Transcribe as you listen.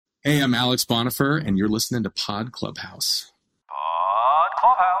Hey, I'm Alex Bonifer, and you're listening to Pod Clubhouse. Pod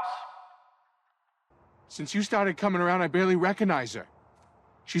Clubhouse. Since you started coming around, I barely recognize her.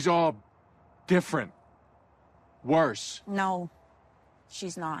 She's all different. Worse. No,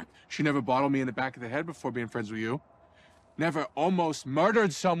 she's not. She never bottled me in the back of the head before being friends with you. Never almost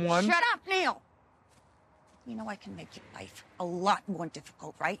murdered someone. Shut up, Neil! You know I can make your life a lot more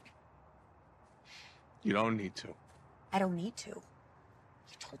difficult, right? You don't need to. I don't need to.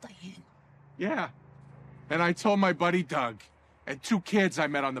 You told Diane. Yeah. And I told my buddy Doug. And 2 kids I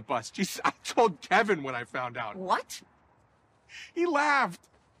met on the bus. Jeez, I told Kevin when I found out. What? He laughed.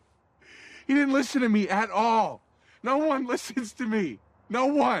 He didn't listen to me at all. No one listens to me. No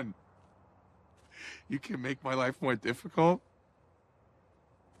one. You can make my life more difficult?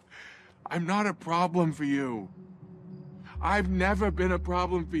 I'm not a problem for you. I've never been a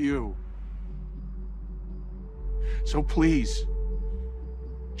problem for you. So please,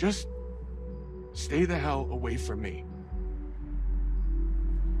 just stay the hell away from me.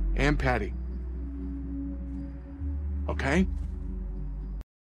 And Patty. Okay?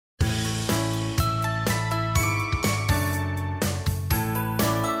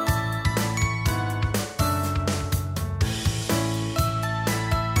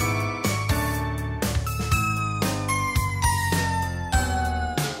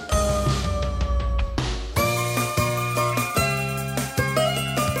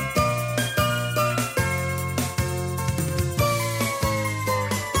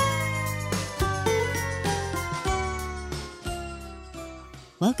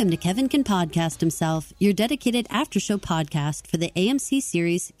 Welcome to Kevin Can Podcast Himself, your dedicated after-show podcast for the AMC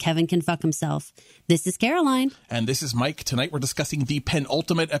series Kevin Can Fuck Himself. This is Caroline. And this is Mike. Tonight we're discussing the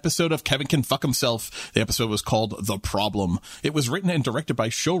penultimate episode of Kevin Can Fuck Himself. The episode was called The Problem. It was written and directed by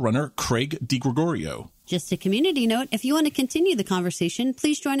showrunner Craig DiGregorio. Just a community note, if you want to continue the conversation,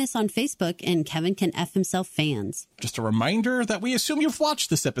 please join us on Facebook and Kevin Can F Himself fans. Just a reminder that we assume you've watched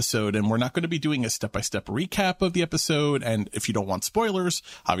this episode, and we're not going to be doing a step-by-step recap of the episode. And if you don't want spoilers,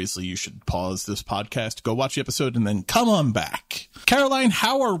 obviously you should pause this podcast, go watch the episode, and then come on back. Caroline,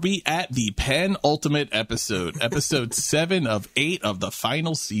 how are we at the penultimate episode? Episode 7 of 8 of the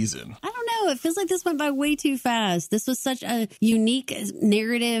final season. I don't know. It feels like this went by way too fast. This was such a unique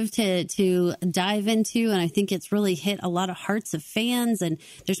narrative to dive into, and I think it's really hit a lot of hearts of fans, and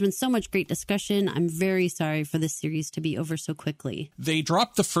there's been so much great discussion. I'm very sorry for this series to be over so quickly. They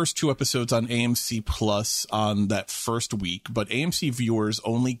dropped the first 2 episodes on AMC Plus on that first week, but AMC viewers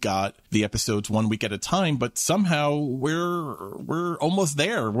only got the episodes 1 week at a time, but somehow we're almost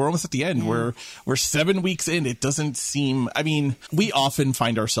there. We're almost at the end. Yeah. We're 7 weeks in. It doesn't seem, I mean, we often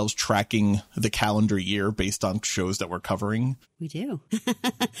find ourselves tracking the calendar year based on shows that we're covering. We do.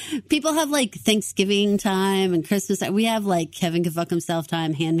 People have like Thanksgiving time and Christmas time. We have like Kevin Can Fuck Himself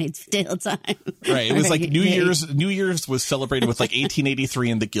time, Handmaid's Tale time. Right. It was like New Year's was celebrated with like 1883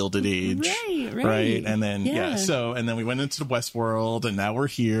 and the Gilded Age. Right. And then, and then we went into the Westworld and now we're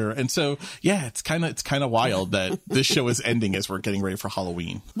here. And so, yeah, it's kind of wild that this show is ending as we're getting ready for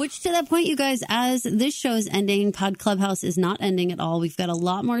Halloween. Which, to that point, you guys, as this show is ending, Pod Clubhouse is not ending at all. We've got a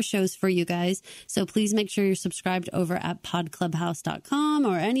lot more shows for you guys. So please make sure you're subscribed over at podclubhouse.com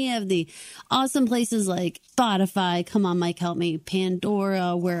or any of the awesome places like Spotify. Come on, Mike, help me.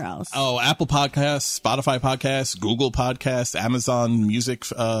 Pandora. Where else? Oh, Apple Podcasts, Spotify Podcasts, Google Podcasts, Amazon Music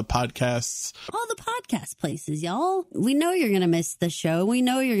Podcasts. All the podcast places, y'all. We know you're going to miss the show. We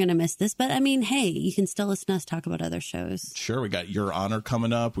know you're going to miss this. But I mean, hey, you can still listen to us talk about other shows. Sure. We got Your Honor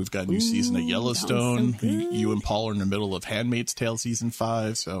coming up. We've got a new season of Yellowstone. So you and Paul are in the middle of Handmaid's Tale season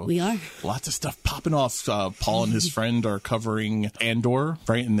 5. So we are. Lots of stuff popping off. Paul and his friend are covering Andor,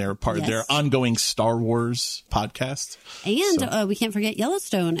 right? And they're part of their ongoing Star Wars podcast. And we can't forget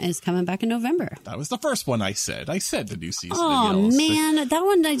Yellowstone is coming back in November. That was the first one I said. I said the new season of Oh, Yellowstone. man. That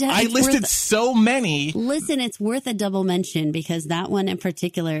one I listed so many. Listen, it's worth a double mention because that one in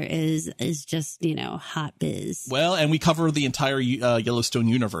particular is just, hot biz. Well, and we cover the entire Yellowstone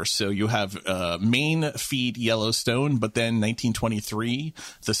universe. So you have main feed Yellowstone, but then 1923,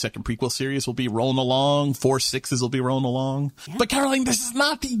 the second prequel series will be rolling along. 4 6s will be rolling along. Yeah. But Caroline, this is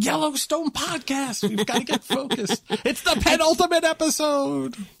not the Yellowstone podcast. We've got to get focused. It's the penultimate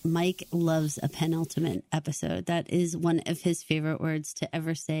episode. Mike loves a penultimate episode. That is one of his favorite words to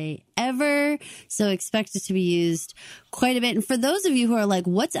ever say, ever. So expect it to be used quite a bit. And for those of you who are like,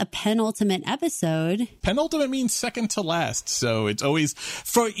 what's a penultimate episode? Penultimate means second to last. So it's always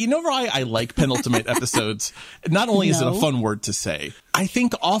why I like penultimate episodes. Not only is it a fun word to say, I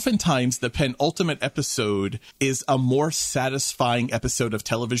think oftentimes the penultimate episode is a more satisfying episode of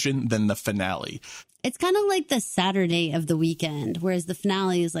television than the finale. It's kind of like the Saturday of the weekend, whereas the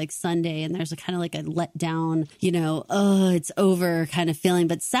finale is like Sunday, and there's a kind of like a letdown, oh, it's over kind of feeling.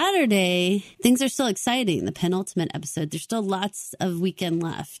 But Saturday, things are still exciting. The penultimate episode, there's still lots of weekend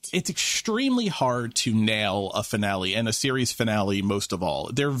left. It's extremely hard to nail a finale, and a series finale most of all.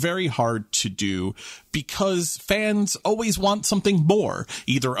 They're very hard to do because fans always want something more.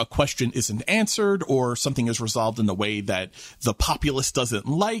 Either a question isn't answered or something is resolved in a way that the populace doesn't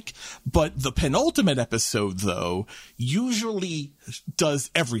like. But the penultimate episode, though, usually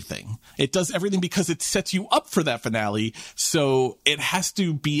does everything. It does everything because it sets you up for that finale. So it has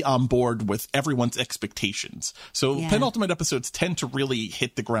to be on board with everyone's expectations. So penultimate episodes tend to really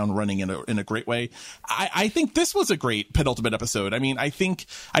hit the ground running in a great way. I think this was a great penultimate episode. I mean, I think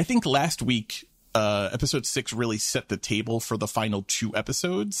last week, episode 6 really set the table for the final 2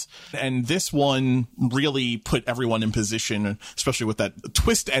 episodes. And this one really put everyone in position, especially with that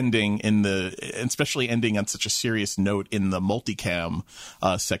twist ending especially ending on such a serious note in the multicam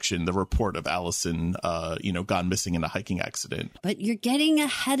section, the report of Allison, gone missing in a hiking accident. But you're getting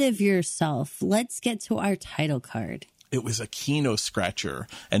ahead of yourself. Let's get to our title card. It was a Keno scratcher.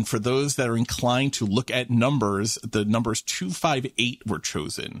 And for those that are inclined to look at numbers, the numbers 258 were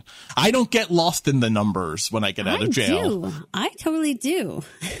chosen. I don't get lost in the numbers when I get out of jail. I totally do.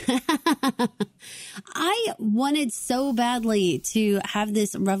 I wanted so badly to have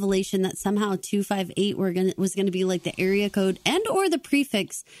this revelation that somehow 258 was going to be like the area code and or the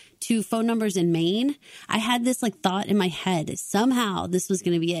prefix to phone numbers in Maine. I had this like thought in my head. Somehow this was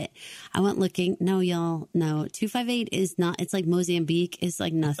going to be it. I went looking. No, y'all. No, 258 is not. It's like Mozambique. It's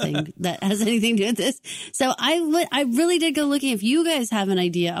like nothing that has anything to do with this. So I really did go looking. If you guys have an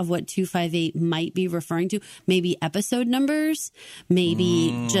idea of what 258 might be referring to, maybe episode numbers,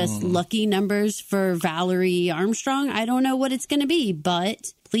 maybe just lucky numbers for Valerie Armstrong. I don't know what it's going to be,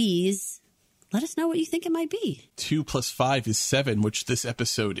 but please let us know what you think it might be. 2 + 5 is 7, which this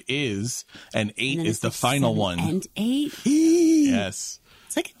episode is, and 8 is the final one. And 8? Yes.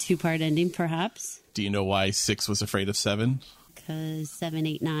 It's like a 2-part ending, perhaps. Do you know why 6 was afraid of 7? Because 7,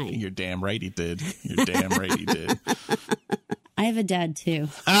 8, 9. You're damn right he did. You're damn right he did. I have a dad, too.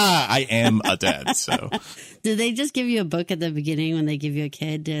 I am a dad, so. Did they just give you a book at the beginning when they give you a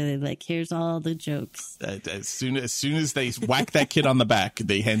kid? They're like, here's all the jokes. As soon as they whack that kid on the back,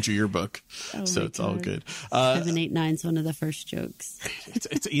 they hand you your book. So it's all good. 7, 8, 9 is one of the first jokes.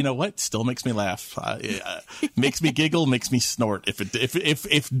 It's you know what? Still makes me laugh. Makes me giggle, makes me snort.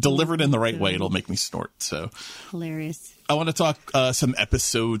 If delivered in the right way, it'll make me snort. So hilarious. I want to talk some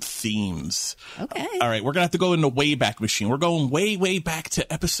episode themes. Okay. All right. We're going to have to go in the Wayback Machine. We're going way, way back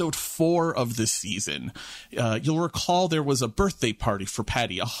to episode 4 of this season. You'll recall there was a birthday party for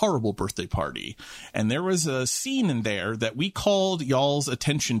Patty, a horrible birthday party. And there was a scene in there that we called y'all's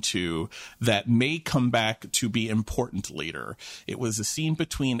attention to that may come back to be important later. It was a scene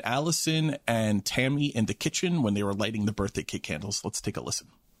between Allison and Tammy in the kitchen when they were lighting the birthday cake candles. Let's take a listen.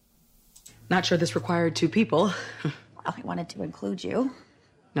 Not sure this required 2 people. I wanted to include you.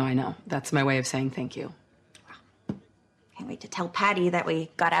 No, I know. That's my way of saying thank you. Can't wait to tell Patty that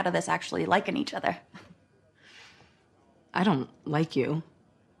we got out of this actually liking each other. I don't like you.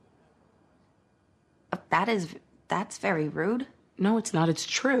 That's very rude. No, it's not. It's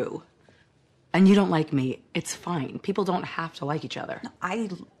true. And you don't like me. It's fine. People don't have to like each other. No,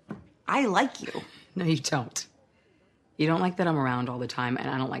 I like you. No, you don't. You don't like that I'm around all the time, and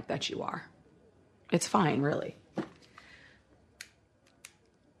I don't like that you are. It's fine, really.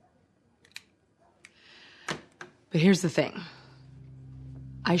 But here's the thing.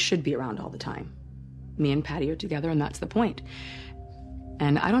 I should be around all the time. Me and Patty are together, and that's the point.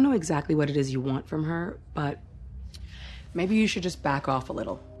 And I don't know exactly what it is you want from her, but maybe you should just back off a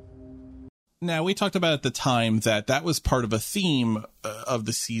little. Now, we talked about at the time that was part of a theme of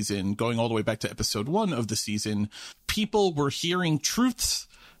the season, going all the way back to episode 1 of the season. People were hearing truths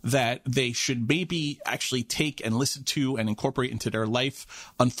that they should maybe actually take and listen to and incorporate into their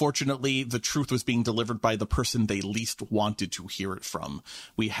life. Unfortunately, the truth was being delivered by the person they least wanted to hear it from.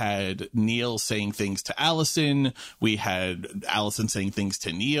 We had Neil saying things to Allison. We had Allison saying things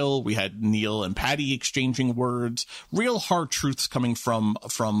to Neil. We had Neil and Patty exchanging words. Real hard truths coming from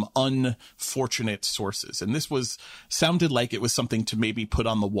unfortunate sources. And this sounded like it was something to maybe put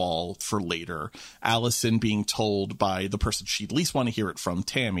on the wall for later. Allison being told by the person she'd least want to hear it from,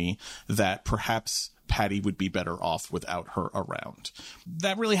 Tammy, that perhaps Patty would be better off without her around.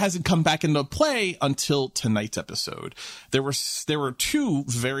 That really hasn't come back into play until tonight's episode. There were 2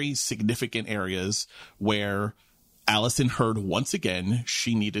 very significant areas where Allison heard once again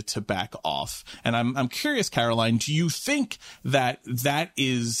she needed to back off. And I'm curious, Caroline, do you think that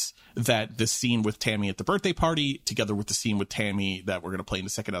the scene with Tammy at the birthday party, together with the scene with Tammy that we're going to play in a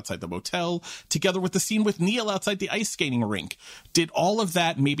second outside the motel, together with the scene with Neil outside the ice skating rink, did all of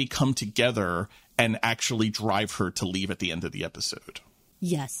that maybe come together and actually drive her to leave at the end of the episode?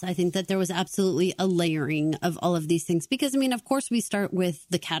 Yes, I think that there was absolutely a layering of all of these things because, I mean, of course, we start with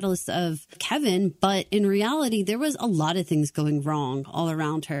the catalyst of Kevin, but in reality, there was a lot of things going wrong all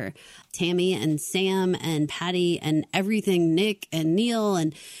around her. Tammy and Sam and Patty and everything, Nick and Neil,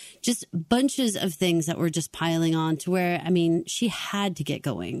 and just bunches of things that were just piling on to where, I mean, she had to get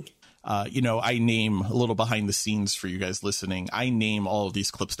going. I name a little behind the scenes for you guys listening. I name all of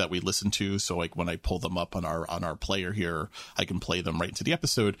these clips that we listen to. So like when I pull them up on our player here, I can play them right into the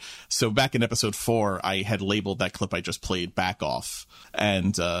episode. So back in episode 4, I had labeled that clip I just played Back Off.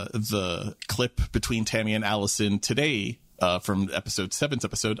 And the clip between Tammy and Allison today from episode 7's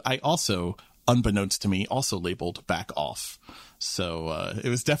episode, I also, unbeknownst to me, also labeled Back Off. So it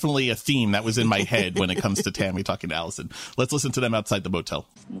was definitely a theme that was in my head when it comes to Tammy talking to Allison. Let's listen to them outside the motel.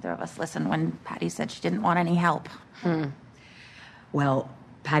 Neither of us listened when Patty said she didn't want any help. Well,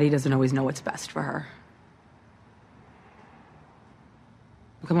 Patty doesn't always know what's best for her.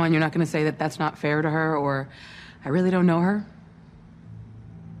 Come on, you're not going to say that that's not fair to her, or I really don't know her?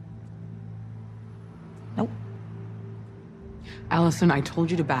 Nope. Allison, I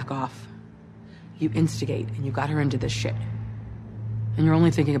told you to back off. You instigate, and you got her into this shit. And you're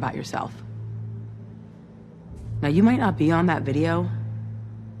only thinking about yourself. Now, you might not be on that video,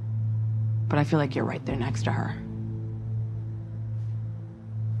 but I feel like you're right there next to her.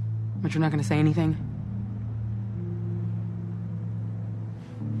 But you're not going to say anything?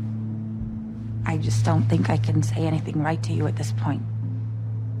 I just don't think I can say anything right to you at this point.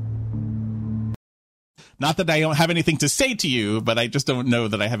 Not that I don't have anything to say to you, but I just don't know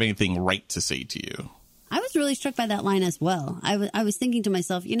that I have anything right to say to you. I was really struck by that line as well. I was thinking to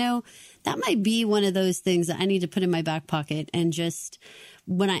myself, that might be one of those things that I need to put in my back pocket and just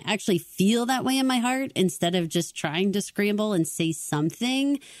when I actually feel that way in my heart, instead of just trying to scramble and say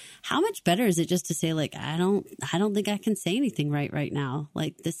something, how much better is it just to say, like, I don't think I can say anything right now.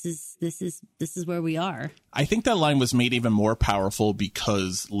 Like, this is where we are. I think that line was made even more powerful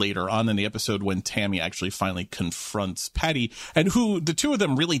because later on in the episode when Tammy actually finally confronts Patty, and who the two of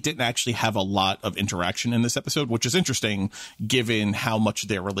them really didn't actually have a lot of interaction in this episode, which is interesting given how much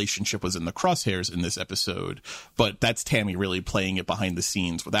their relationship was in the crosshairs in this episode. But that's Tammy really playing it behind the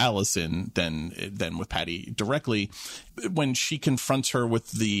scenes with Allison than with Patty directly. When she confronts her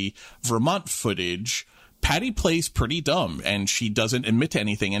with the Vermont footage, Patty plays pretty dumb and she doesn't admit to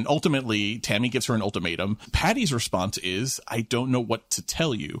anything. And ultimately, Tammy gives her an ultimatum. Patty's response is, I don't know what to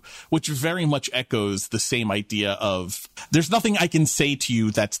tell you, which very much echoes the same idea of there's nothing I can say to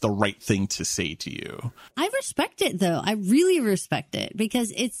you that's the right thing to say to you. I respect it, though. I really respect it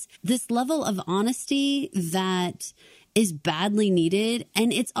because it's this level of honesty that is badly needed.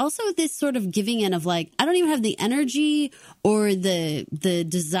 And it's also this sort of giving in of like, I don't even have the energy or the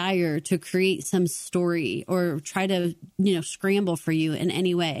desire to create some story or try to, scramble for you in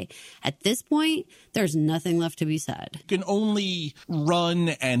any way. At this point, there's nothing left to be said. You can only run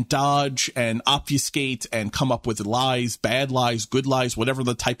and dodge and obfuscate and come up with lies, bad lies, good lies, whatever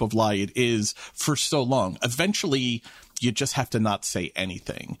the type of lie it is for so long. Eventually, you just have to not say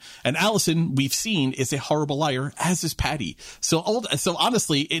anything. And Allison, we've seen, is a horrible liar, as is Patty. So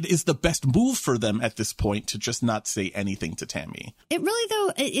honestly, it is the best move for them at this point to just not say anything to Tammy. It really,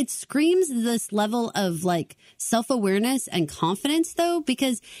 though, it screams this level of like self-awareness and confidence, though,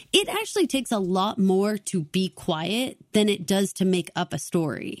 because it actually takes a lot more to be quiet than it does to make up a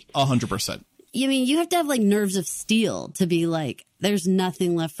story. 100%. I mean, you have to have like nerves of steel to be like, there's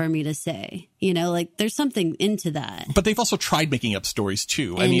nothing left for me to say. Like there's something into that. But they've also tried making up stories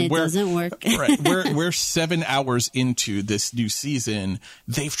too. And it doesn't work. Right. We're 7 hours into this new season.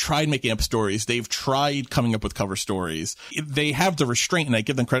 They've tried making up stories. They've tried coming up with cover stories. They have the restraint, and I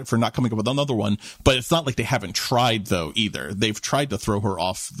give them credit for not coming up with another one, but it's not like they haven't tried though either. They've tried to throw her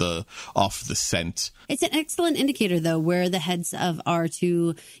off the scent. It's an excellent indicator though, where the heads of our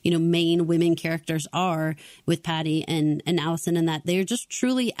two, main women characters are with Patty and Allison, and that they're just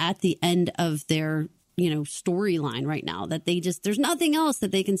truly at the end of their storyline right now, that there's nothing else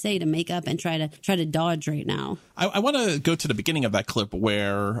that they can say to make up and try to dodge right now. I want to go to the beginning of that clip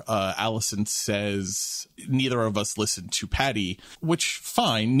where Allison says neither of us listened to Patty, which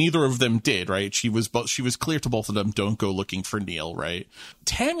fine, neither of them did, right? She was clear to both of them, don't go looking for Neil, right?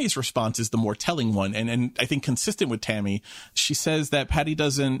 Tammy's response is the more telling one, and I think consistent with Tammy. She says that Patty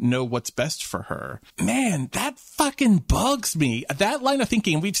doesn't know what's best for her. Man, that fucking bugs me. That line of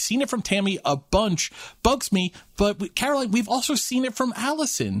thinking, we've seen it from Tammy a bunch, bugs me, but Caroline, we've also seen it from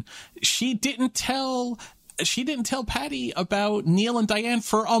Allison. She didn't tell Patty about Neil and Diane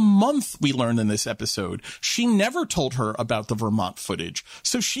for a month, we learned in this episode. She never told her about the Vermont footage.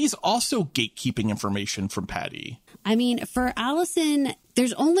 So she's also gatekeeping information from Patty. I mean, for Allison,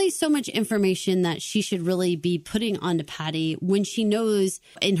 there's only so much information that she should really be putting onto Patty when she knows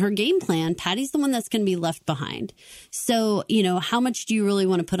in her game plan, Patty's the one that's going to be left behind. So, how much do you really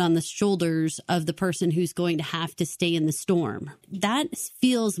want to put on the shoulders of the person who's going to have to stay in the storm? That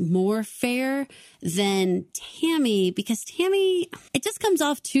feels more fair than Tammy, because Tammy, it just comes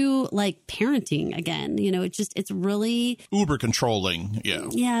off too like parenting again. It's really uber controlling. Yeah.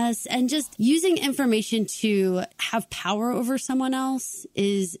 Yes. And just using information to have power over someone else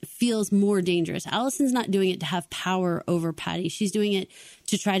feels more dangerous. Allison's not doing it to have power over Patty. She's doing it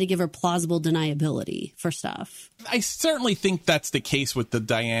to try to give her plausible deniability for stuff. I certainly think that's the case with the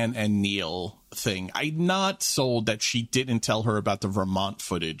Diane and Neil thing. I'm not sold that she didn't tell her about the Vermont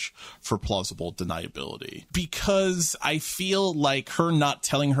footage for plausible deniability, because I feel like her not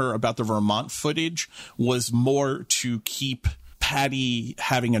telling her about the Vermont footage was more to keep Patty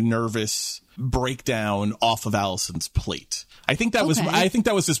having a nervous breakdown off of Allison's plate. I think that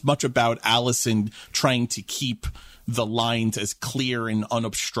was as much about Allison trying to keep the lines as clear and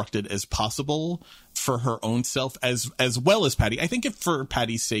unobstructed as possible for her own self, as well as Patty. I think for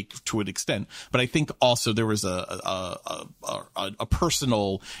Patty's sake to an extent, but I think also there was a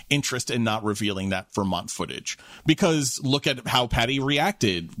personal interest in not revealing that Vermont footage, because look at how Patty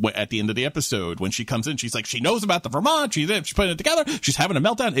reacted at the end of the episode when she comes in. She's like, she knows about the Vermont. She's putting it together. She's having a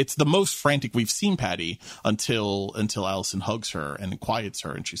meltdown. It's the most frantic we've seen Patty until Allison hugs her and quiets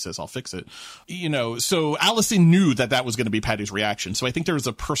her, and she says, "I'll fix it." So Allison knew that was going to be Patty's reaction. So I think there was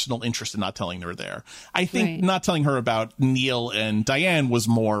a personal interest in not telling her there. I think not telling her about Neil and Diane was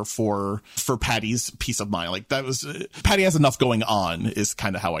more for Patty's peace of mind. Like, that was Patty has enough going on is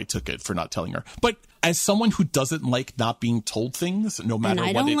kind of how I took it for not telling her. But as someone who doesn't like not being told things, no matter what it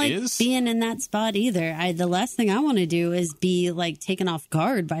is. And I don't like being in that spot either. The last thing I want to do is be like taken off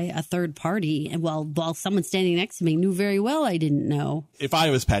guard by a third party, and while someone standing next to me knew very well I didn't know. If I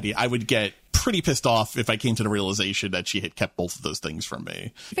was Patty, I would get pretty pissed off if I came to the realization that she had kept both of those things from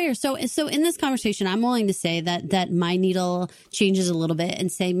me. Fair. So in this conversation, I'm willing to say that my needle changes a little bit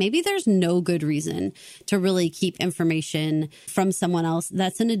and say maybe there's no good reason to really keep information from someone else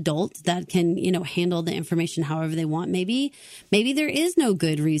that's an adult that can, handle the information however they want. Maybe there is no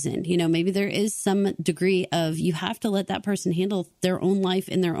good reason. Maybe there is some degree of you have to let that person handle their own life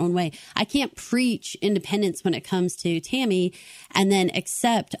in their own way. I can't preach independence when it comes to Tammy and then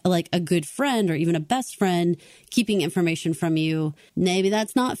accept like a good friend or even a best friend keeping information from you. Maybe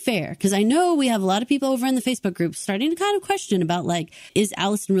that's not fair, because I know we have a lot of people over in the Facebook group starting to kind of question about like, is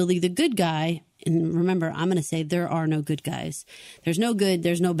Allison really the good guy? And remember, I'm going to say there are no good guys. There's no good.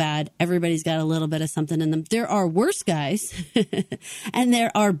 There's no bad. Everybody's got a little bit of something in them. There are worse guys and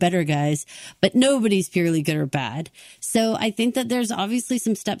there are better guys, but nobody's purely good or bad. So I think that there's obviously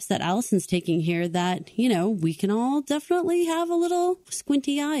some steps that Allison's taking here that, we can all definitely have a little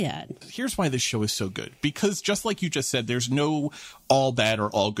squinty eye at. Here's why this show is so good, because just like you just said, there's no all bad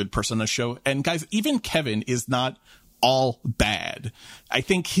or all good person on the show. And guys, even Kevin is not all bad. I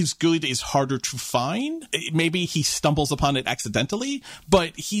think his good is harder to find. Maybe he stumbles upon it accidentally,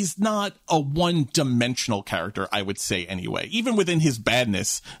 but he's not a one-dimensional character, I would say anyway. Even within his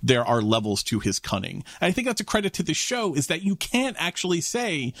badness, there are levels to his cunning. And I think that's a credit to the show, is that you can't actually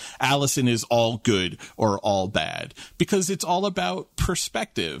say Allison is all good or all bad, because it's all about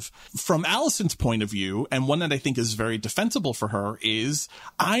perspective. From Allison's point of view, and one that I think is very defensible for her, is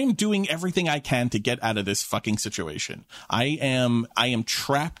I'm doing everything I can to get out of this fucking situation. I am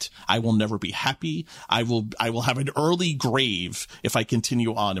trapped. I will never be happy. I will have an early grave if I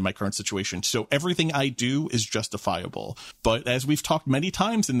continue on in my current situation. So everything I do is justifiable. But as we've talked many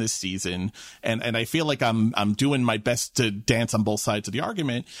times in this season, and I feel like I'm doing my best to dance on both sides of the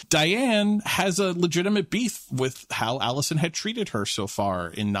argument, Diane has a legitimate beef with how Allison had treated her so far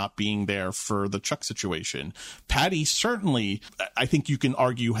in not being there for the Chuck situation. Patty certainly, I think you can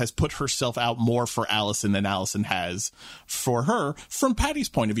argue, has put herself out more for Allison than Allison has is for her from Patty's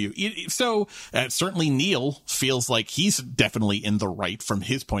point of view. So certainly Neil feels like he's definitely in the right from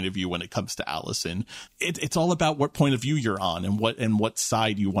his point of view when it comes to Allison. It's all about what point of view you're on and what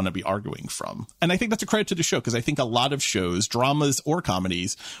side you want to be arguing from. And I think that's a credit to the show, because I think a lot of shows, dramas or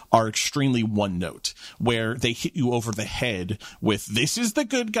comedies, are extremely one note, where they hit you over the head with this is the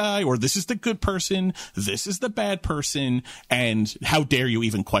good guy or this is the good person, this is the bad person, and how dare you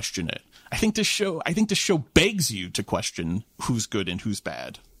even question it. I think the show begs you to question who's good and who's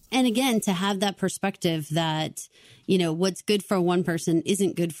bad. And again, to have that perspective that, you know, what's good for one person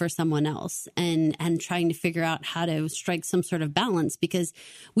isn't good for someone else, and trying to figure out how to strike some sort of balance, because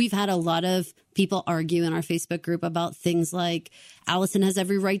we've had a lot of people argue in our Facebook group about things like Allison has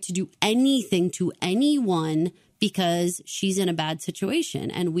every right to do anything to anyone because she's in a bad situation.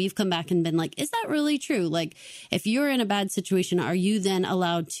 And we've come back and been like, is that really true? Like, if you're in a bad situation, are you then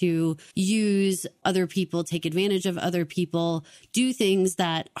allowed to use other people, take advantage of other people, do things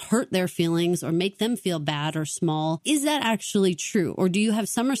that hurt their feelings or make them feel bad or small? Is that actually true? Or do you have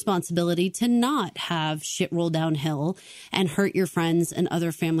some responsibility to not have shit roll downhill and hurt your friends and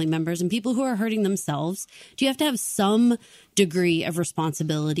other family members and people who are hurting themselves? Do you have to have some degree of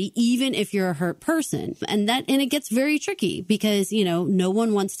responsibility, even if you're a hurt person? And it gets very tricky, because, you know, no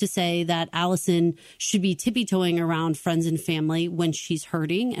one wants to say that Allison should be tippy-toeing around friends and family when she's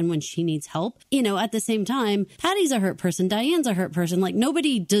hurting and when she needs help. You know, at the same time, Patty's a hurt person, Diane's a hurt person. Like,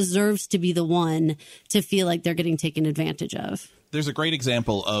 nobody deserves to be the one to feel like they're getting taken advantage of. There's a great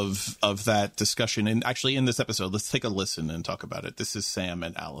example of that discussion, and actually in this episode, let's take a listen and talk about it. This is Sam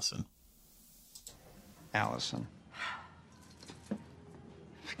and Allison. Allison.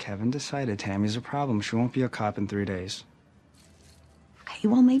 Kevin decided Tammy's a problem. She won't be a cop in 3 days. Okay,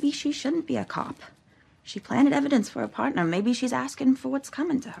 well, maybe she shouldn't be a cop. She planted evidence for her partner. Maybe she's asking for what's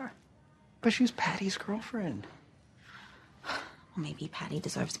coming to her. But she's Patty's girlfriend. Well, maybe Patty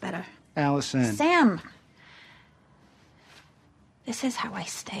deserves better. Allison. Sam! This is how I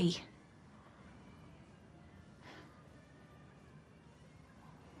stay.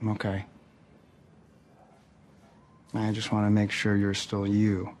 Okay. I just want to make sure you're still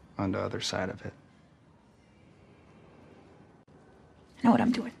you on the other side of it. I know what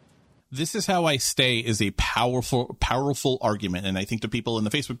I'm doing. This is how I stay is a powerful argument. And I think the people in the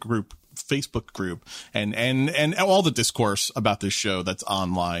Facebook group and all the discourse about this show that's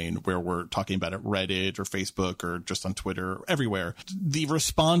online, where we're talking about it, Reddit or Facebook or just on Twitter, everywhere, the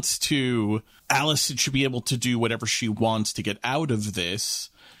response to Allison should be able to do whatever she wants to get out of this.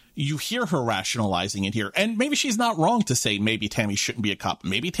 You hear her rationalizing it here. And maybe she's not wrong to say maybe Tammy shouldn't be a cop.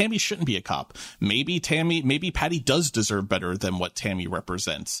 Maybe Tammy shouldn't be a cop. Maybe Patty does deserve better than what Tammy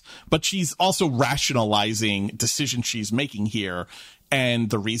represents. But she's also rationalizing decisions she's making here. And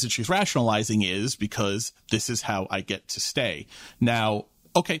the reason she's rationalizing is because this is how I get to stay. Now,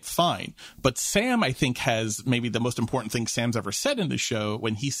 okay, fine. But Sam, I think, has maybe the most important thing Sam's ever said in the show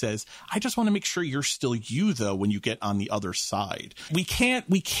when he says, I just want to make sure you're still you, though, when you get on the other side. We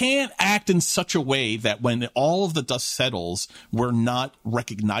can't act in such a way that when all of the dust settles, we're not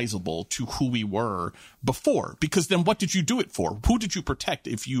recognizable to who we were before. Because then what did you do it for? Who did you protect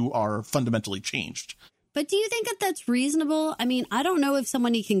if you are fundamentally changed? But do you think that that's reasonable? I mean, I don't know if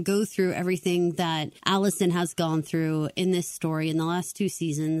somebody can go through everything that Allison has gone through in this story in the last 2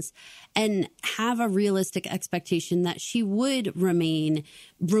 seasons and have a realistic expectation that she would remain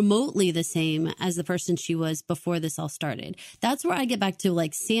remotely the same as the person she was before this all started. That's where I get back to,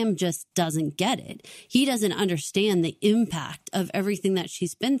 like, Sam just doesn't get it. He doesn't understand the impact of everything that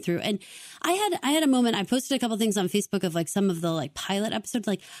she's been through. And I had a moment, I posted a couple things on Facebook of, like, some of the, like, pilot episodes.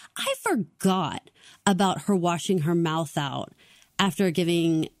 Like, I forgot about her washing her mouth out after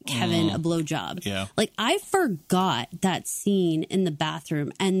giving Kevin a blowjob. Yeah. Like, I forgot that scene in the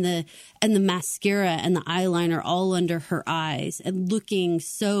bathroom and the mascara and the eyeliner all under her eyes and looking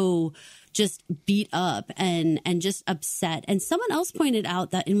so just beat up and just upset. And someone else pointed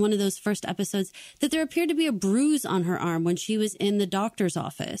out that in one of those first episodes that there appeared to be a bruise on her arm when she was in the doctor's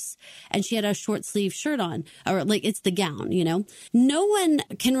office and she had a short sleeve shirt on, or like it's the gown, you know. No one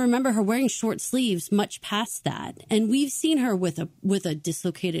can remember her wearing short sleeves much past that. And we've seen her with a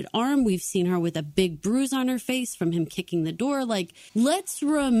dislocated arm. We've seen her with a big bruise on her face from him kicking the door. Like, let's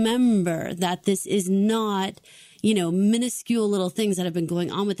remember that this is not, you know, minuscule little things that have been going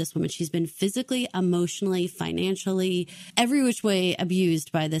on with this woman. She's been physically, emotionally, financially, every which way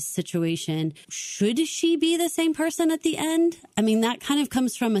abused by this situation. Should she be the same person at the end? I mean, that kind of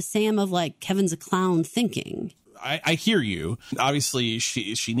comes from a Sam of, like, Kevin's a clown thinking. I hear you. Obviously,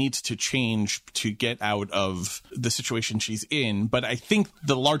 she needs to change to get out of the situation she's in. But I think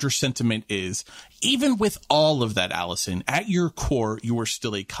the larger sentiment is, even with all of that, Allison, at your core, you are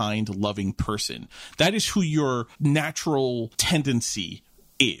still a kind, loving person. That is who your natural tendency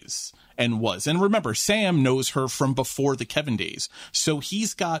is and was. And remember, Sam knows her from before the Kevin days. So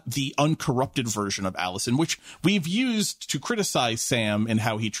he's got the uncorrupted version of Allison, which we've used to criticize Sam and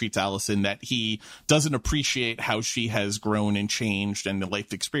how he treats Allison, that he doesn't appreciate how she has grown and changed and the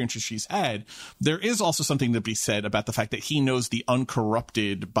life experiences she's had. There is also something to be said about the fact that he knows the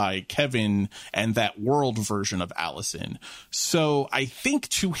uncorrupted by Kevin and that world version of Allison. So I think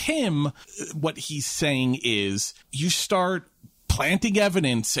to him, what he's saying is, you start planting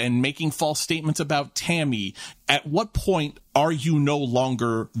evidence and making false statements about Tammy. At what point are you no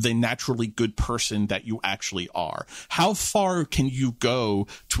longer the naturally good person that you actually are? How far can you go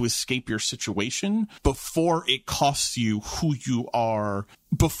to escape your situation before it costs you who you are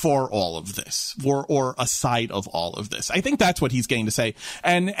before all of this, or aside of all of this? I think that's what he's getting to say.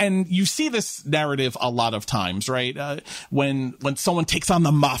 And you see this narrative a lot of times, right? When someone takes on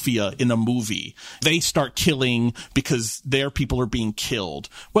the mafia in a movie, they start killing because their people are being killed.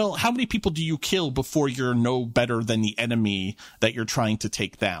 Well, how many people do you kill before you're no better than the enemy that you're trying to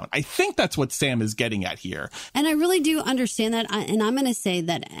take down? I think that's what Sam is getting at here. And I really do understand that. And I'm going to say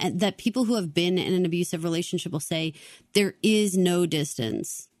that people who have been in an abusive relationship will say there is no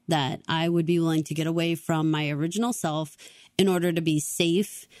distance that I would be willing to get away from my original self in order to be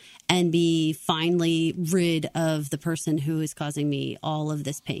safe and be finally rid of the person who is causing me all of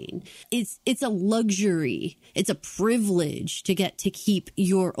this pain. It's a luxury. It's a privilege to get to keep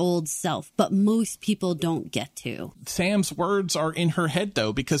your old self, but most people don't get to. Sam's words are in her head,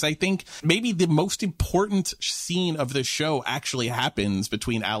 though, because I think maybe the most important scene of this show actually happens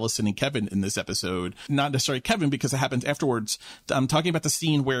between Allison and Kevin in this episode. Not necessarily Kevin, because it happens afterwards. I'm talking about the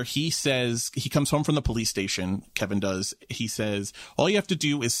scene where he says, he comes home from the police station, Kevin does. He says, all you have to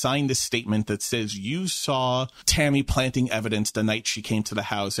do is sign this statement that says you saw Tammy planting evidence the night she came to the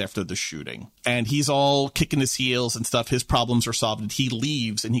house after the shooting. And he's all kicking his heels and stuff. His problems are solved. And he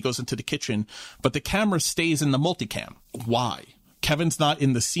leaves and he goes into the kitchen, but the camera stays in the multicam. Why? Kevin's not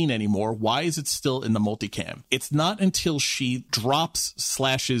in the scene anymore. Why is it still in the multicam? It's not until she drops,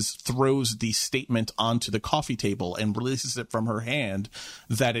 slashes, throws the statement onto the coffee table and releases it from her hand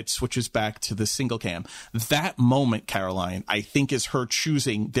that it switches back to the single cam. That moment, Caroline, I think is her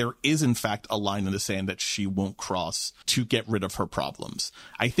choosing. There is, in fact, a line in the sand that she won't cross to get rid of her problems.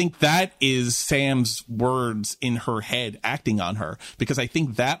 I think that is Sam's words in her head acting on her, because I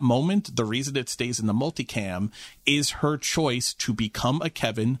think that moment, the reason it stays in the multicam, is her choice to become a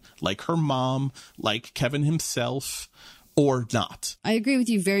Kevin, like her mom, like Kevin himself, or not. I agree with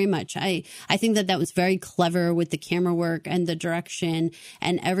you very much. I think that was very clever with the camera work and the direction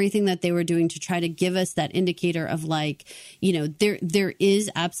and everything that they were doing to try to give us that indicator of, like, you know, there is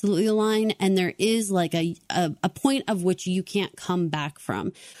absolutely a line and there is like a point of which you can't come back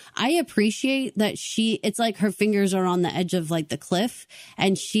from. I appreciate that it's like her fingers are on the edge of like the cliff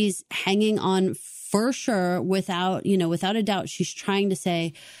and she's hanging on for sure, without a doubt. She's trying to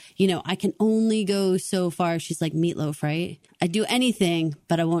say, you know, I can only go so far. She's like Meatloaf, right? I'd do anything,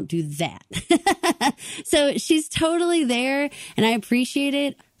 but I won't do that. So she's totally there, and I appreciate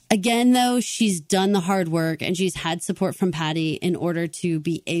it. Again, though, she's done the hard work and she's had support from Patty in order to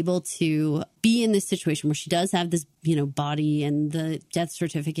be able to be in this situation where she does have this, you know, body and the death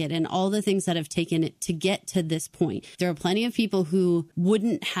certificate and all the things that have taken it to get to this point. There are plenty of people who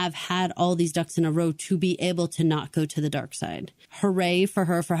wouldn't have had all these ducks in a row to be able to not go to the dark side. Hooray for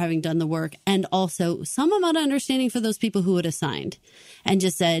her for having done the work. And also some amount of understanding for those people who would have signed and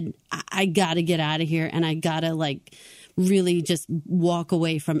just said, I got to get out of here and I got to, like, really just walk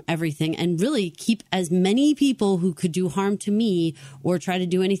away from everything and really keep as many people who could do harm to me or try to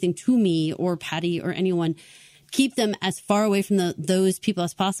do anything to me or Patty or anyone, keep them as far away from those people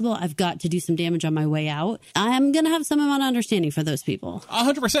as possible. I've got to do some damage on my way out. I'm going to have some amount of understanding for those people.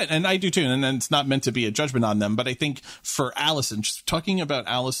 100%. And I do too. And it's not meant to be a judgment on them. But I think for Allison, just talking about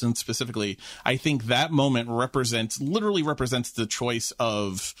Allison specifically, I think that moment literally represents the choice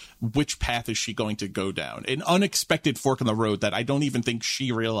of which path is she going to go down. An unexpected fork in the road that I don't even think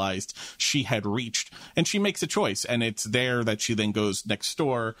she realized she had reached. And she makes a choice. And it's there that she then goes next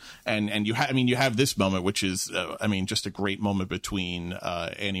door. And you have this moment, which is, just a great moment between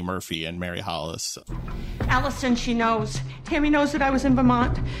Annie Murphy and Mary Hollis. Allison, she knows. Tammy knows that I was in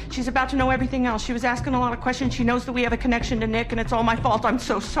Vermont. She's about to know everything else. She was asking a lot of questions. She knows that we have a connection to Nick, and it's all my fault. I'm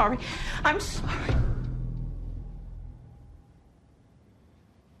so sorry. I'm sorry.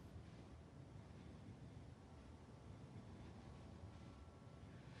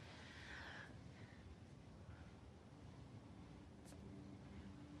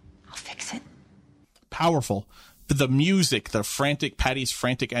 powerful. The music, the frantic, Patty's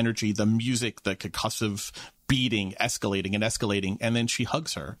frantic energy, the music, the concussive beating, escalating, and then she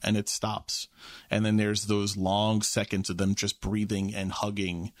hugs her and it stops. And then there's those long seconds of them just breathing and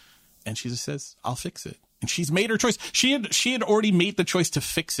hugging. And she just says, I'll fix it. And she's made her choice. She had already made the choice to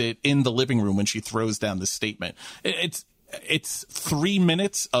fix it in the living room when she throws down this statement. It's 3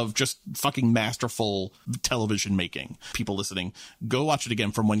 minutes of just fucking masterful television making. People listening, go watch it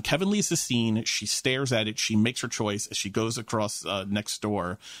again. From when Kevin leaves the scene, she stares at it, she makes her choice as she goes across next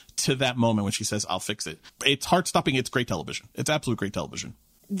door to that moment when she says, I'll fix it. It's heart-stopping. It's great television. It's absolute great television.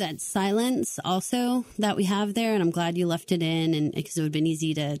 That silence also that we have there, and I'm glad you left it in, and because it would have been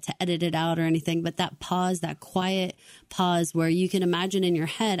easy to edit it out or anything, but that pause, that quiet pause where you can imagine in your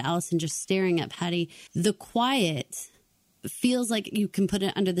head Allison just staring at Patty. The quiet feels like you can put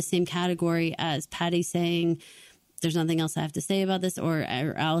it under the same category as Patty saying, there's nothing else I have to say about this, or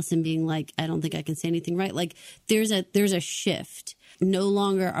Allison being like, I don't think I can say anything right. Like there's a shift. No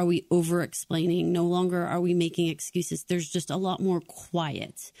longer are we over explaining. No longer are we making excuses. There's just a lot more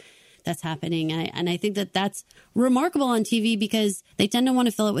quiet that's happening. And I think that that's remarkable on TV because they tend to want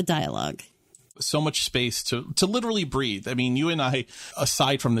to fill it with dialogue. So much space to literally breathe. I mean, you and I,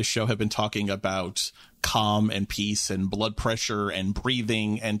 aside from this show, have been talking about calm and peace and blood pressure and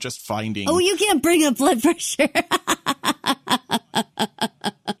breathing and just finding. Oh, you can't bring up blood pressure.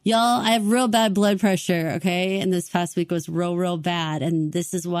 Y'all, I have real bad blood pressure, okay? And this past week was real bad. And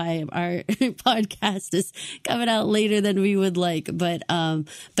this is why our podcast is coming out later than we would like. But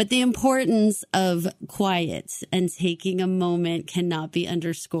the importance of quiet and taking a moment cannot be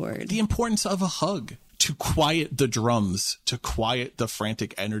underscored. The importance of a hug to quiet the drums, to quiet the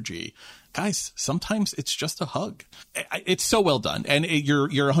frantic energy. Guys, sometimes it's just a hug. It's so well done. And you're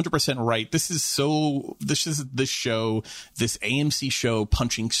 100% right. This is this show, this AMC show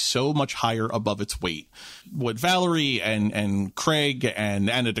punching so much higher above its weight. What Valerie and Craig and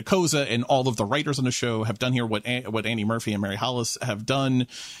Anna DeCosa and all of the writers on the show have done here, what Annie Murphy and Mary Hollis have done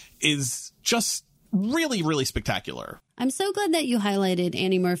is just really, really spectacular. I'm so glad that you highlighted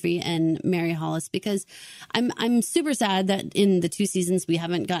Annie Murphy and Mary Hollis because I'm super sad that in the 2 seasons we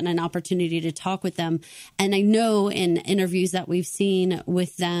haven't gotten an opportunity to talk with them. And I know in interviews that we've seen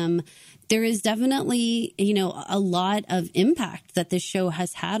with them, there is definitely, a lot of impact that this show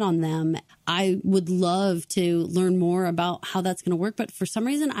has had on them. I would love to learn more about how that's going to work. But for some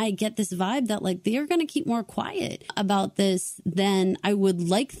reason, I get this vibe that like they are going to keep more quiet about this than I would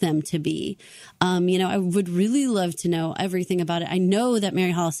like them to be. I would really love to know everything about it. I know that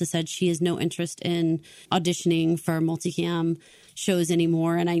Mary Hollis has said she has no interest in auditioning for multicam shows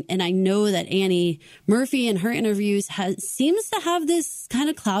anymore. And I know that Annie Murphy in her interviews seems to have this kind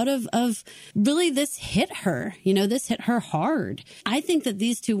of cloud of really this hit her, this hit her hard. I think that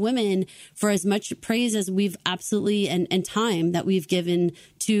these two women, for as much praise as we've absolutely and time that we've given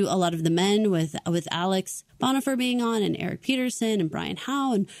to a lot of the men with Alex Bonifer being on and Eric Peterson and Brian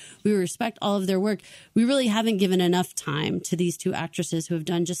Howe, and we respect all of their work. We really haven't given enough time to these two actresses who have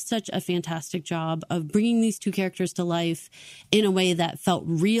done just such a fantastic job of bringing these two characters to life in a way that felt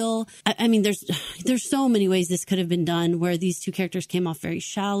real. I mean, there's so many ways this could have been done where these two characters came off very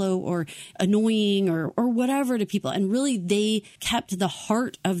shallow or annoying or whatever to people. And really, they kept the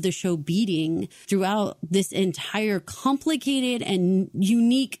heart of the show beating throughout this entire complicated and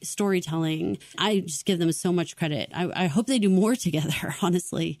unique storytelling. I just give them so much credit. I hope they do more together,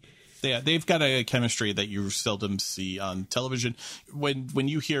 honestly. Yeah, they've got a chemistry that you seldom see on television. When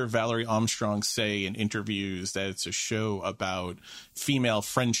you hear Valerie Armstrong say in interviews that it's a show about female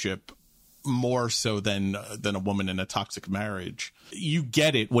friendship more so than a woman in a toxic marriage, you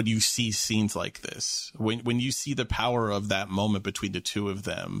get it when you see scenes like this. When you see the power of that moment between the two of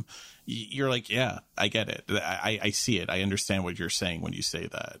them, you're like, yeah, I get it. I see it. I understand what you're saying when you say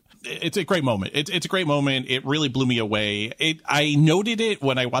that. It's a great moment. It's a great moment. It really blew me away. I noted it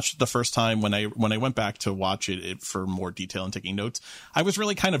when I watched it the first time. When I went back to watch it for more detail and taking notes, I was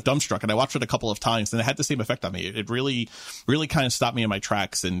really kind of dumbstruck, and I watched it a couple of times, and it had the same effect on me. It really, really kind of stopped me in my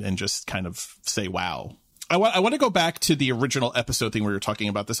tracks and just kind of say, wow. I want to go back to the original episode thing we were talking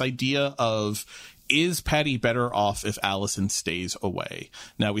about, this idea of, is Patty better off if Allison stays away?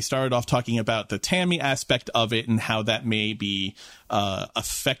 Now, we started off talking about the Tammy aspect of it and how that may be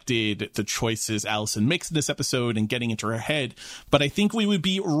affected the choices Allison makes in this episode and getting into her head. But I think we would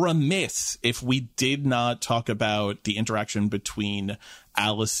be remiss if we did not talk about the interaction between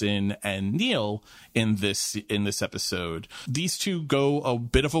Allison and Neil in this episode. These two go a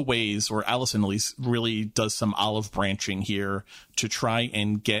bit of a ways, or Allison at least really does some olive branching here to try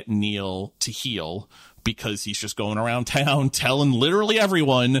and get Neil to heal because he's just going around town telling literally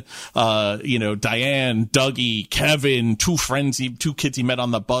everyone, Diane, Dougie, Kevin, two kids he met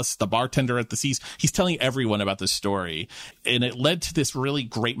on the bus, the bartender at the C's. He's telling everyone about this story. And it led to this really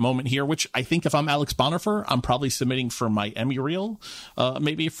great moment here, which I think if I'm Alex Bonifer, I'm probably submitting for my Emmy reel,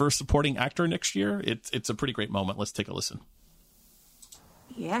 maybe for supporting actor next year. It's a pretty great moment. Let's take a listen.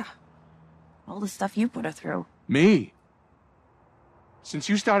 Yeah. All the stuff you put her through. Me? Since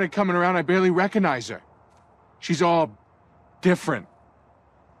you started coming around, I barely recognize her. She's all different.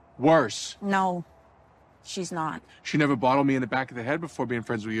 Worse. No, she's not. She never bottled me in the back of the head before being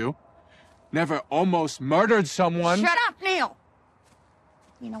friends with you. Never almost murdered someone. Shut up, Neil!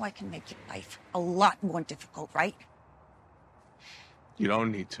 You know I can make your life a lot more difficult, right? You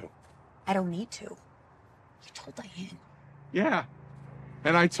don't need to. I don't need to. You told Diane. Yeah.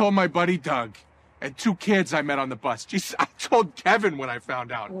 And I told my buddy Doug. And 2 kids I met on the bus. Jeez, I told Kevin when I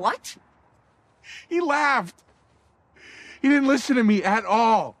found out. What? He laughed. He didn't listen to me at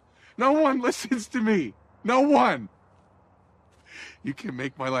all. No one listens to me. No one. You can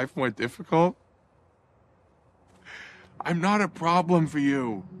make my life more difficult? I'm not a problem for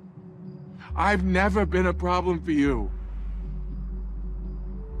you. I've never been a problem for you.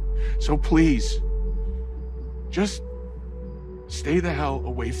 So please, just stay the hell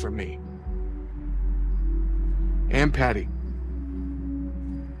away from me. And Patty.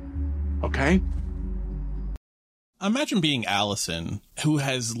 Okay? Imagine being Allison, who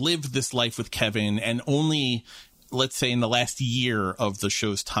has lived this life with Kevin and only, let's say, in the last year of the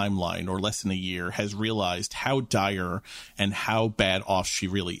show's timeline, or less than a year, has realized how dire and how bad off she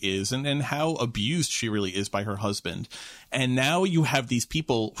really is, and how abused she really is by her husband. And now you have these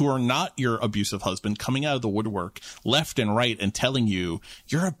people who are not your abusive husband coming out of the woodwork left and right and telling you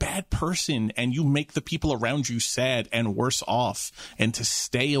you're a bad person and you make the people around you sad and worse off, and to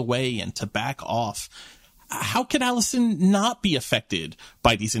stay away and to back off. How can Allison not be affected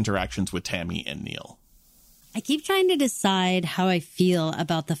by these interactions with Tammy and Neil? I keep trying to decide how I feel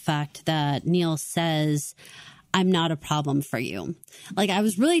about the fact that Neil says, I'm not a problem for you. Like, I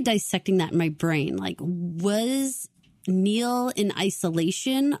was really dissecting that in my brain. Like, was Neil in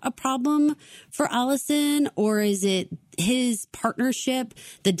isolation a problem for Allison, or is it his partnership,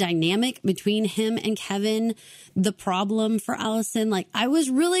 the dynamic between him and Kevin, the problem for Allison? Like, I was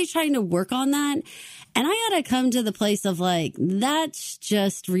really trying to work on that. And I had to come to the place of like, that's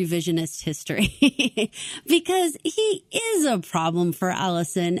just revisionist history because he is a problem for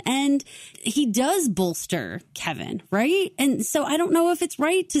Allison and he does bolster Kevin, right? And so I don't know if it's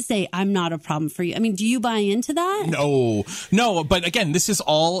right to say, I'm not a problem for you. I mean, do you buy into that? No. But again, this is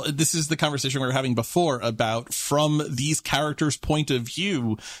the conversation we were having before about from these characters' point of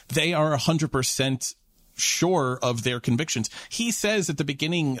view, they are 100% sure of their convictions. He says at the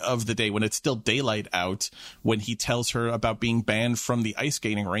beginning of the day, when it's still daylight out, when he tells her about being banned from the ice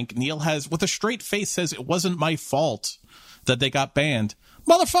skating rink, Neil has, with a straight face, says, it wasn't my fault that they got banned.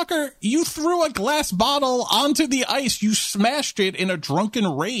 Motherfucker, you threw a glass bottle onto the ice. You smashed it in a drunken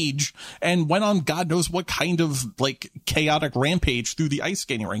rage and went on God knows what kind of like chaotic rampage through the ice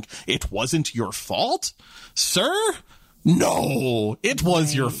skating rink. It wasn't your fault, sir? No, it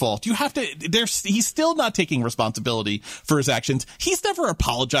was your fault. You have to, he's still not taking responsibility for his actions. He's never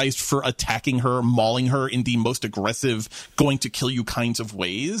apologized for attacking her, mauling her in the most aggressive, going to kill you kinds of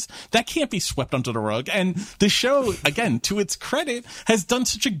ways. That can't be swept under the rug. And the show, again, to its credit, has done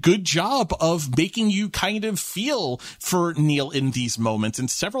such a good job of making you kind of feel for Neil in these moments. And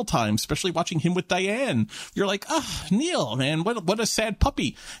several times, especially watching him with Diane, you're like, Neil, man, what a sad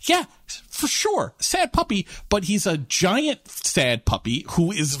puppy. Yeah, for sure. Sad puppy, but he's a giant sad puppy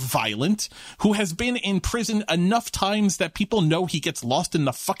who is violent, who has been in prison enough times that people know he gets lost in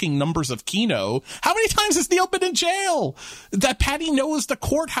the fucking numbers of Keno. How many times has Neil been in jail? That Patty knows the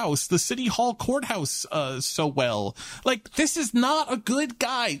courthouse, the city hall courthouse, so well. Like, this is not a good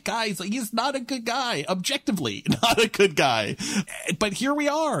guy, guys. Like, he's not a good guy. Objectively, not a good guy. But here we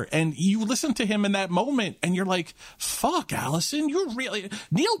are, and you listen to him in that moment, and you're like, fuck, Allison,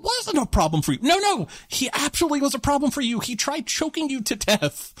 Neil wasn't a problem for you. No, he absolutely was a problem for you. He tried choking you to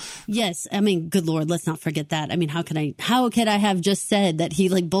death. Yes. I mean, good Lord, let's not forget that. I mean, how could I have just said that he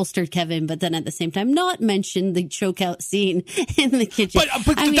like bolstered Kevin, but then at the same time not mentioned the choke out scene in the kitchen?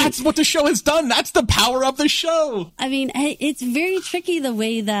 But that's what the show has done. That's the power of the show. I mean, it's very tricky the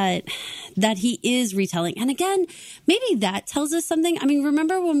way that he is retelling. And again, maybe that tells us something. I mean,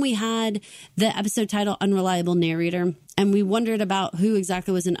 remember when we had the episode title Unreliable Narrator And we wondered about who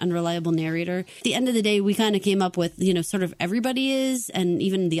exactly was an unreliable narrator. At the end of the day, we kind of came up with, sort of everybody is, and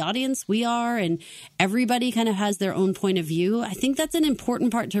even the audience, we are, and everybody kind of has their own point of view. I think that's an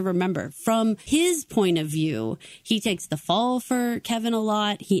important part to remember. From his point of view, he takes the fall for Kevin a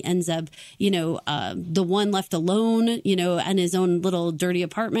lot. He ends up, the one left alone, in his own little dirty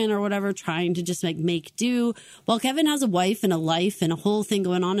apartment or whatever, trying to just make do. While Kevin has a wife and a life and a whole thing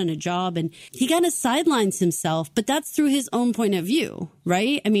going on and a job, and he kind of sidelines himself, but that's through his own point of view,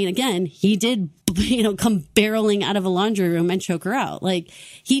 right? I mean, again, he did, come barreling out of a laundry room and choke her out. Like,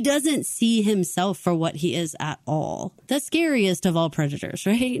 he doesn't see himself for what he is at all. The scariest of all predators,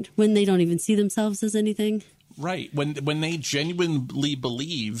 right? When they don't even see themselves as anything. Right. When they genuinely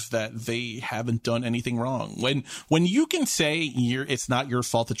believe that they haven't done anything wrong. When you can say it's not your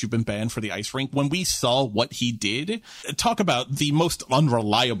fault that you've been banned for the ice rink. When we saw what he did, talk about the most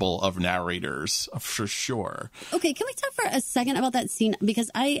unreliable of narrators, for sure. Okay, can we talk for a second about that scene? Because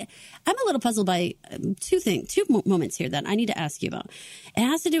I'm a little puzzled by two moments here that I need to ask you about. It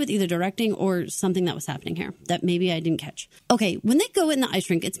has to do with either directing or something that was happening here that maybe I didn't catch. Okay, when they go in the ice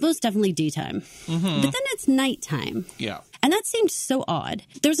rink, it's most definitely daytime. Mm-hmm. But then it's nighttime. Yeah. And that seemed so odd.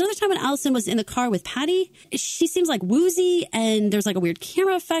 There was another time when Allison was in the car with Patty. She seems like woozy, and there's like a weird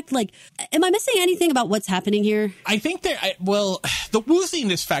camera effect. Like, am I missing anything about what's happening here? I think the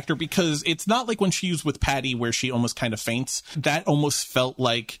wooziness factor, because it's not like when she was with Patty where she almost kind of faints. That almost felt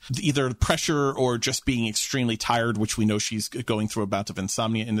like either pressure or just being extremely tired, which we know she's going through a bout of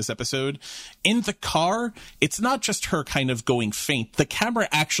insomnia in this episode. In the car, it's not just her kind of going faint. The camera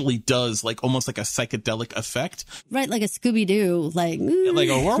actually does like almost like a psychedelic effect. Right, like a Scooby-Doo, like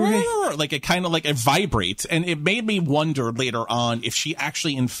it kind of like it vibrates, and it made me wonder later on if she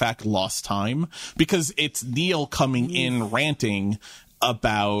actually in fact lost time, because it's Neil coming in ranting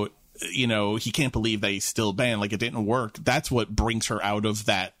about he can't believe that he's still banned, like it didn't work. That's what brings her out of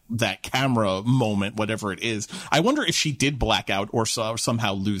that camera moment, whatever it is. I wonder if she did black out or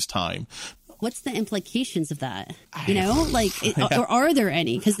somehow lose time. What's the implications of that? Or are there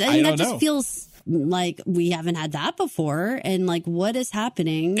any? Because that just feels like we haven't had that before, and like what is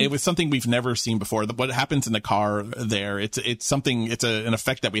happening? It was something we've never seen before. What happens in the car there, it's something, it's an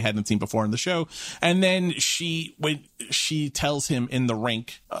effect that we hadn't seen before in the show. And then when she tells him in the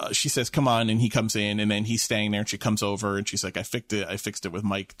rink, she says come on, and he comes in, and then he's staying there, and she comes over and she's like, I fixed it with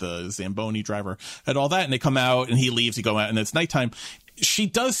Mike, the Zamboni driver, and all that. And they come out, and he leaves, he go out, and it's nighttime. She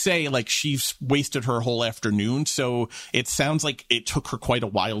does say like she's wasted her whole afternoon, so it sounds like it took her quite a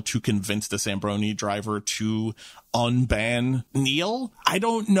while to convince the Zamboni driver to unban Neil. I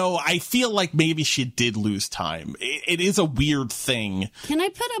don't know. I feel like maybe she did lose time. It is a weird thing. Can I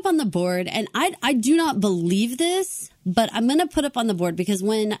put up on the board, and I do not believe this, but I'm going to put up on the board, because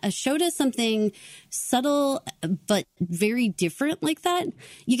when a show does something subtle but very different like that,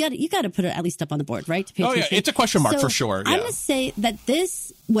 you got to put it at least up on the board, right? To pay attention. Yeah, it's a question mark for sure. Yeah. I'm going to say that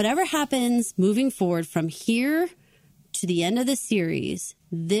whatever happens moving forward from here to the end of the series,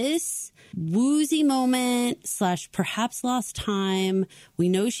 this woozy moment / perhaps lost time, we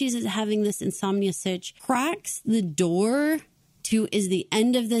know she's having this insomnia sitch, cracks the door to is the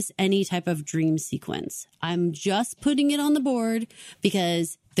end of this any type of dream sequence. I'm just putting it on the board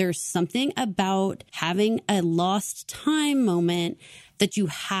because there's something about having a lost time moment that you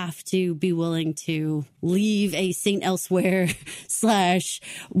have to be willing to leave a Saint Elsewhere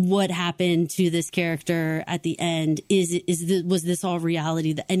 / what happened to this character at the end. Was this all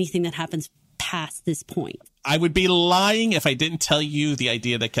reality? That anything that happens past this point? I would be lying if I didn't tell you the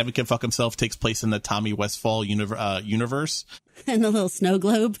idea that Kevin Can Fuck Himself takes place in the Tommy Westphal universe. And the little snow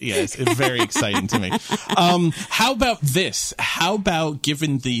globe. Yes, it's very exciting to me. How about this? How about,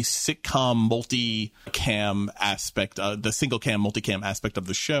 given the sitcom multicam aspect, the single cam, multicam aspect of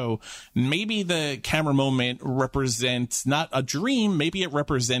the show, maybe the camera moment represents not a dream, maybe it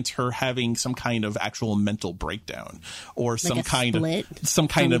represents her having some kind of actual mental breakdown, or some kind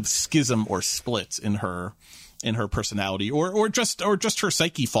of schism or split in her personality, or just her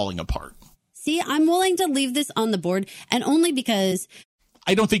psyche falling apart. See, I'm willing to leave this on the board, and only because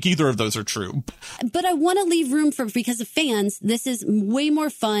I don't think either of those are true. But I want to leave room because of fans, this is way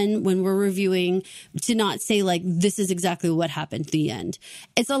more fun when we're reviewing to not say like, this is exactly what happened at the end.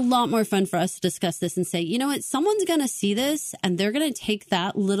 It's a lot more fun for us to discuss this and say, you know what, someone's going to see this and they're going to take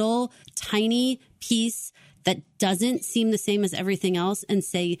that little tiny piece that doesn't seem the same as everything else and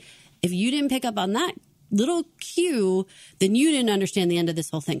say, if you didn't pick up on that little cue, then you didn't understand the end of this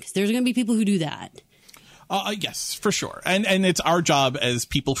whole thing, because there's going to be people who do that. Yes, for sure. And it's our job as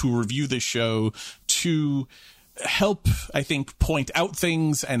people who review this show to help, I think, point out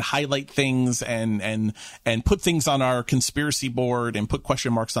things and highlight things and put things on our conspiracy board and put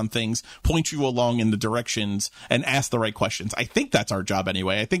question marks on things, point you along in the directions and ask the right questions. I think that's our job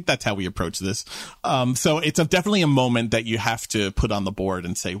anyway. I think that's how we approach this. So it's definitely a moment that you have to put on the board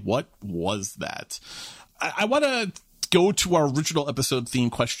and say, what was that? I want to go to our original episode theme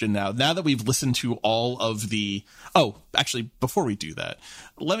question now that we've listened to all of the, actually, before we do that,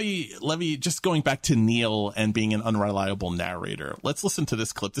 let me just going back to Neil and being an unreliable narrator. Let's listen to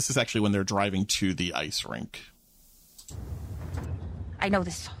this clip. This is actually when they're driving to the ice rink. I know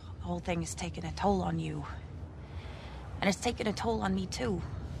this whole thing has taken a toll on you. And it's taken a toll on me, too.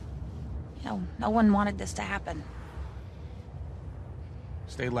 You know, no one wanted this to happen.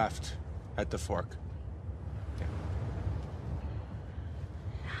 Stay left at the fork.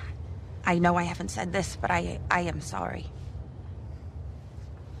 I know I haven't said this, but I am sorry.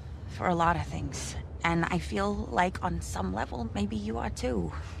 For a lot of things. And I feel like on some level, maybe you are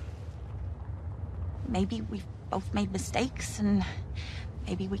too. Maybe we've both made mistakes, and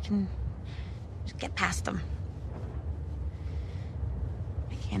maybe we can just get past them.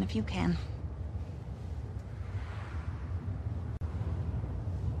 I can if you can.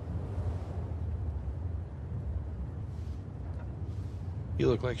 You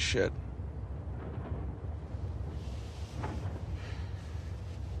look like shit.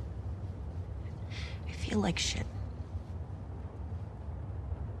 I feel like shit.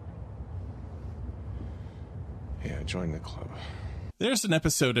 Yeah, join the club. There's an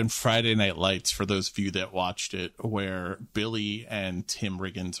episode in Friday Night Lights, for those of you that watched it, where Billy and Tim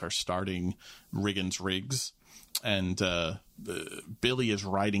Riggins are starting Riggins Rigs. And Billy is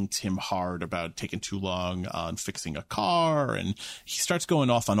riding Tim hard about taking too long on fixing a car, and he starts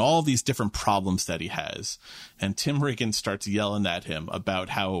going off on all these different problems that he has. And Tim Riggins starts yelling at him about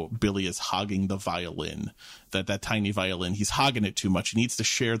how Billy is hogging the violin, that tiny violin. He's hogging it too much. He needs to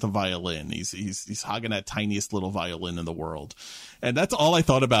share the violin. He's hogging that tiniest little violin in the world. And that's all I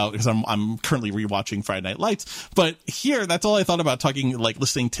thought about, because I'm currently rewatching Friday Night Lights. But here, that's all I thought about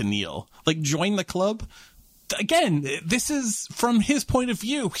listening to Neil. Like, join the club. Again, this is from his point of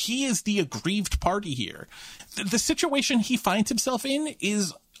view. He is the aggrieved party here. The situation he finds himself in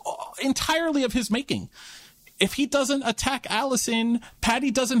is entirely of his making. If he doesn't attack Allison,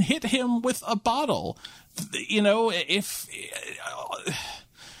 Patty doesn't hit him with a bottle. You know, if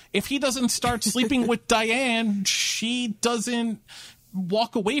he doesn't start sleeping with Diane, she doesn't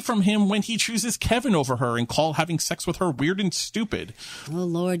walk away from him when he chooses Kevin over her and call having sex with her weird and stupid. Oh,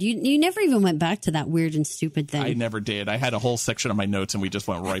 Lord. You never even went back to that weird and stupid thing. I never did. I had a whole section of my notes and we just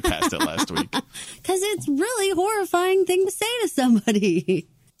went right past it last week. Because it's really horrifying thing to say to somebody.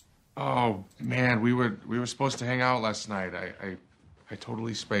 Oh, man, we were supposed to hang out last night. I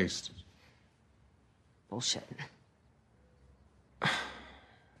totally spaced. Bullshit.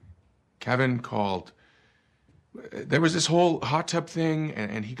 Kevin called. There was this whole hot tub thing,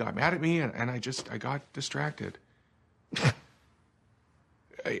 and he got mad at me, and I got distracted.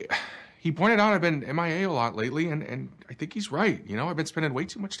 He pointed out I've been MIA a lot lately, and I think he's right. You know, I've been spending way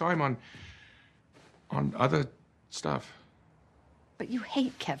too much time on other stuff. But you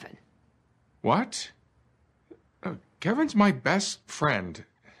hate Kevin. What? Kevin's my best friend.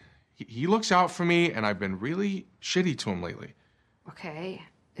 He looks out for me, and I've been really shitty to him lately. Okay,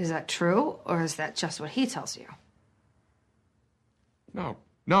 is that true, or is that just what he tells you?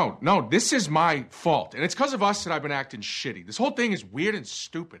 No, this is my fault. And it's because of us that I've been acting shitty. This whole thing is weird and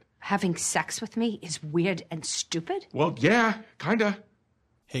stupid. Having sex with me is weird and stupid? Well, yeah, kinda.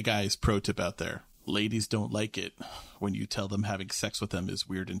 Hey guys, pro tip out there. Ladies don't like it when you tell them having sex with them is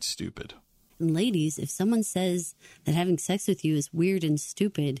weird and stupid. And ladies, if someone says that having sex with you is weird and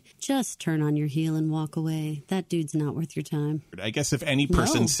stupid, just turn on your heel and walk away. That dude's not worth your time. I guess if any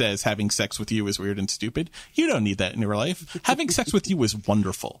person says having sex with you is weird and stupid, you don't need that in your life. Having sex with you is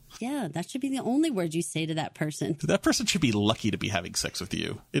wonderful. Yeah, that should be the only word you say to that person. That person should be lucky to be having sex with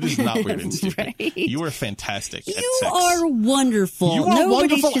you. It is not weird and stupid. Right? You are fantastic at sex. You are wonderful. You are Nobody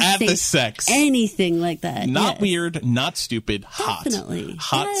wonderful should at say the sex. Anything like that. Not yes. weird, not stupid, hot. Definitely.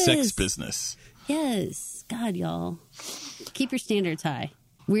 Hot Yes. sex business. Yes. God, y'all. Keep your standards high.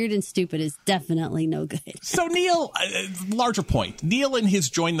 Weird and stupid is definitely no good. So Neil, larger point. Neil and his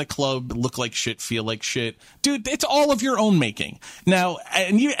join the club look like shit, feel like shit. Dude, it's all of your own making. Now,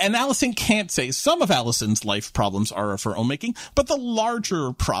 and Allison can't say some of Allison's life problems are of her own making, but the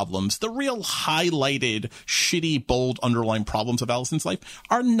larger problems, the real highlighted, shitty, bold, underlined problems of Allison's life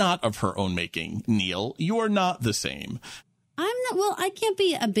are not of her own making. Neil, you are not the same. I can't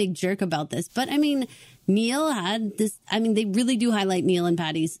be a big jerk about this, but I mean, Neil had this, I mean, they really do highlight Neil and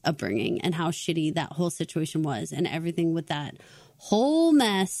Patty's upbringing and how shitty that whole situation was, and everything with that whole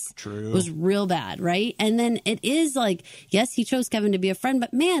mess was real bad, right? And then it is like, yes, he chose Kevin to be a friend,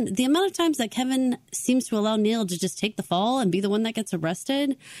 but man, the amount of times that Kevin seems to allow Neil to just take the fall and be the one that gets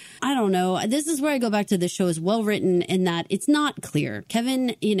arrested, I don't know. This is where I go back to the show is well written in that it's not clear.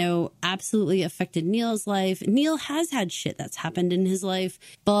 Kevin, you know, absolutely affected Neil's life. Neil has had shit that's happened in his life,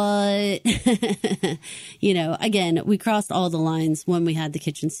 but you know, again, we crossed all the lines when we had the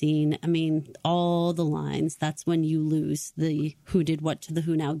kitchen scene. I mean, all the lines. That's when you lose the who did what to the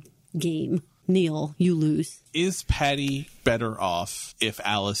who now game. Neil, you lose. Is Patty better off if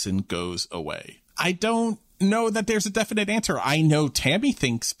Allison goes away? I don't know that there's a definite answer. I know Tammy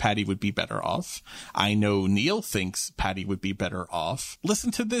thinks Patty would be better off. I know Neil thinks Patty would be better off.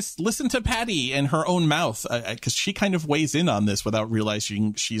 Listen to this. Listen to Patty in her own mouth, because she kind of weighs in on this without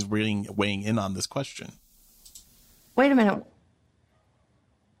realizing she's really weighing in on this question. Wait a minute.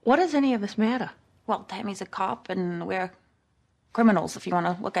 What does any of this matter? Well, Tammy's a cop and we're criminals, if you want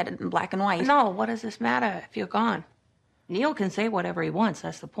to look at it in black and white. No, what does this matter if you're gone? Neil can say whatever he wants,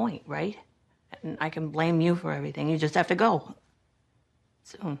 that's the point, right? And I can blame you for everything. You just have to go.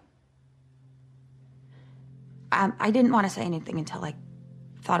 Soon. I didn't want to say anything until I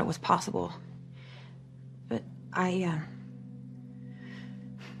thought it was possible. But I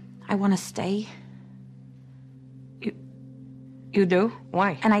want to stay. You do?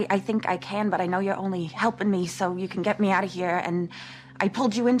 Why? And I think I can, but I know you're only helping me so you can get me out of here. And I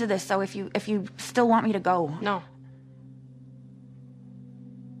pulled you into this, so if you still want me to go. No.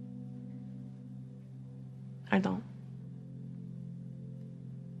 I don't.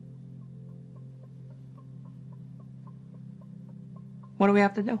 What do we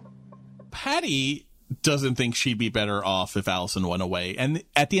have to do? Patty doesn't think she'd be better off if Allison went away. And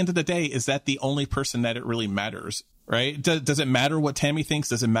at the end of the day, is that the only person that it really matters? Right? Does it matter what Tammy thinks?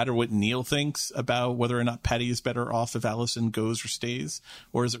 Does it matter what Neil thinks about whether or not Patty is better off if Allison goes or stays?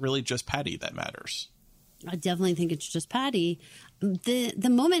 Or is it really just Patty that matters? I definitely think it's just Patty. The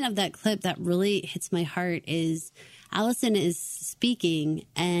moment of that clip that really hits my heart is Allison is speaking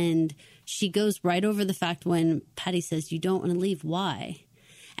and she goes right over the fact when Patty says, "You don't want to leave. Why?"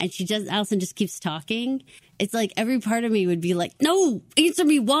 And Allison just keeps talking. It's like every part of me would be like, no, answer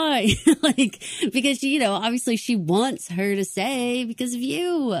me why? Like, because, you know, obviously she wants her to say because of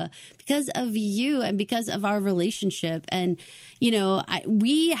you, and because of our relationship. And, you know,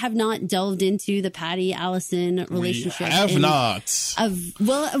 we have not delved into the Patty Allison relationship. We have not.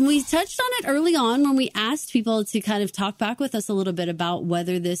 Well, we touched on it early on when we asked people to kind of talk back with us a little bit about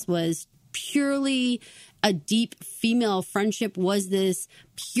whether this was purely a deep female friendship. Was this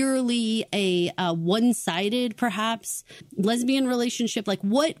purely a one-sided, perhaps, lesbian relationship? Like,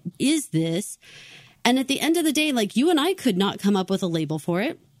 what is this? And at the end of the day, like, you and I could not come up with a label for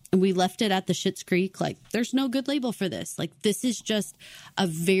it. And we left it at the Schitt's Creek. Like, there's no good label for this. Like, this is just a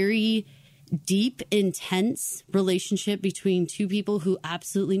very deep, intense relationship between two people who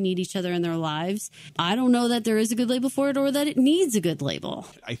absolutely need each other in their lives. I don't know that there is a good label for it or that it needs a good label.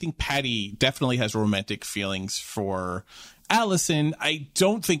 I think Patty definitely has romantic feelings for Allison. I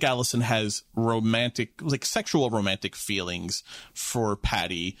don't think Allison has sexual romantic feelings for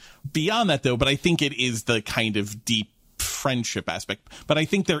Patty. Beyond that, though, but I think it is the kind of deep friendship aspect, but I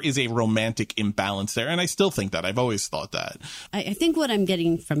think there is a romantic imbalance there, and I still think that. I've always thought that. I think what I'm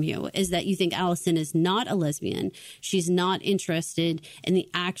getting from you is that you think Allison is not a lesbian. She's not interested in the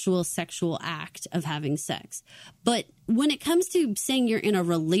actual sexual act of having sex. But when it comes to saying you're in a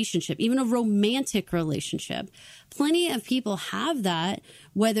relationship, even a romantic relationship, plenty of people have that,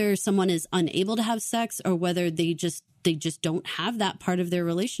 whether someone is unable to have sex or whether they just don't have that part of their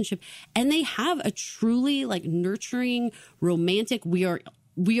relationship. And they have a truly like nurturing, romantic, we are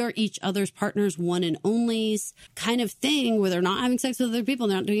each other's partners, one and onlys kind of thing where they're not having sex with other people.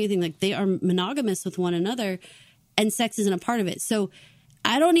 They're not doing anything. Like, they are monogamous with one another and sex isn't a part of it. So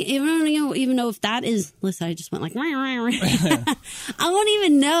I don't even know if that is. Listen, I just went like, I won't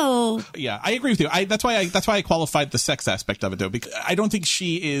even know. Yeah, I agree with you. That's why I qualified the sex aspect of it, though, because I don't think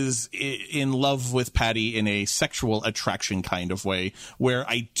she is in love with Patty in a sexual attraction kind of way, where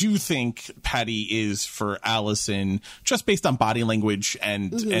I do think Patty is for Allison just based on body language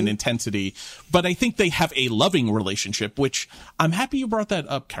and intensity. But I think they have a loving relationship, which I'm happy you brought that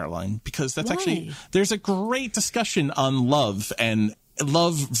up, Caroline, because that's actually, there's a great discussion on love and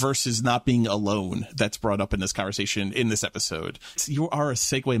love versus not being alone that's brought up in this conversation in this episode. You are a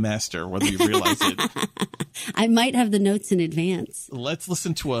segue master, whether you realize it. I might have the notes in advance. Let's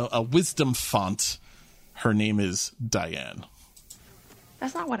listen to a wisdom font Her name is Diane.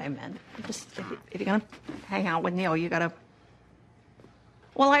 That's not what I meant. Just if you're gonna hang out with Neil, you gotta.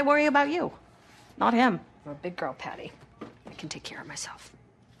 Well, I worry about you, not him. I'm a big girl, Patty. I can take care of myself.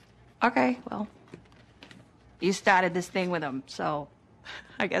 Okay, well, you started this thing with him, so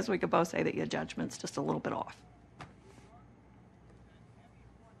I guess we could both say that your judgment's just a little bit off.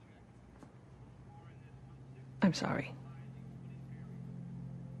 I'm sorry.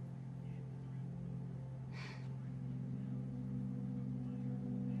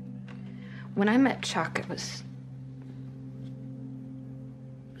 When I met Chuck, it was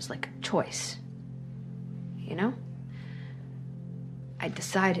like a choice, you know? I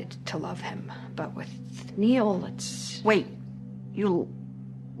decided to love him, but with Neil, it's... Wait, you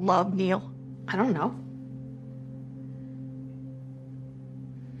love Neil? I don't know.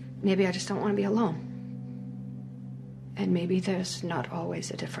 Maybe I just don't want to be alone. And maybe there's not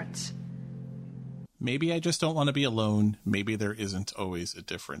always a difference. Maybe I just don't want to be alone. Maybe there isn't always a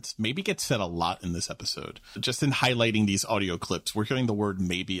difference. Maybe gets said a lot in this episode. Just in highlighting these audio clips, we're hearing the word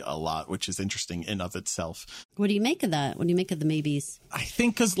maybe a lot, which is interesting in of itself. What do you make of that? What do you make of the maybes? I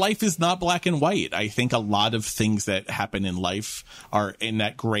think because life is not black and white. I think a lot of things that happen in life are in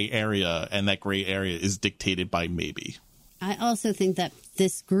that gray area, and that gray area is dictated by maybe. I also think that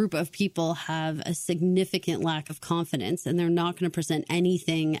this group of people have a significant lack of confidence, and they're not going to present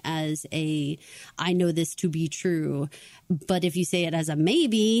anything as a, I know this to be true. But if you say it as a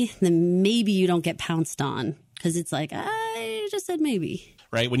maybe, then maybe you don't get pounced on, because it's like, I just said maybe.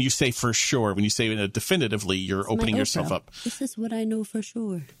 Right? When you say for sure, when you say it definitively, you're opening yourself up. This is what I know for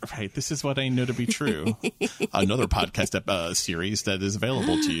sure. Right. This is what I know to be true. Another podcast series that is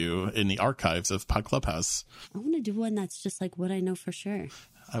available to you in the archives of Pod Clubhouse. I want to do one that's just like what I know for sure.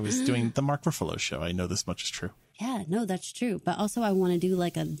 I was doing the Mark Ruffalo show. I know this much is true. Yeah, no, that's true. But also I want to do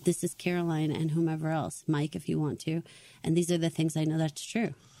like a This is Caroline and whomever else, Mike, if you want to. And these are the things I know that's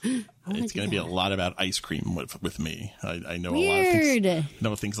true. It's going to be a lot about ice cream with me. I know Weird. a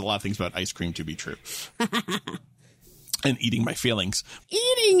lot of things about ice cream to be true. And eating my feelings.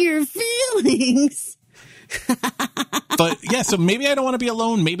 Eating your feelings. But yeah, so maybe I don't want to be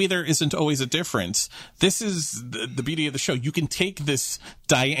alone. Maybe there isn't always a difference. This is the beauty of the show. You can take this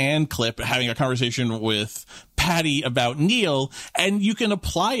Diane clip having a conversation with Patty about Neil, and you can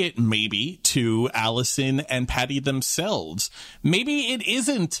apply it maybe to Allison and Patty themselves. Maybe it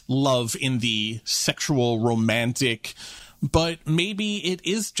isn't love in the sexual, romantic, but maybe it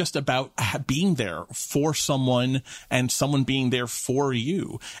is just about being there for someone and someone being there for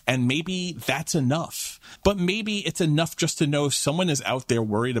you. And maybe that's enough. But maybe it's enough just to know someone is out there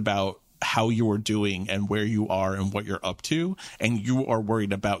worried about how you are doing and where you are and what you're up to, and you are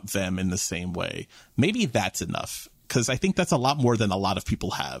worried about them in the same way. Maybe that's enough, because I think that's a lot more than a lot of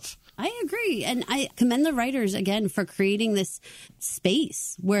people have. I agree. And I commend the writers again for creating this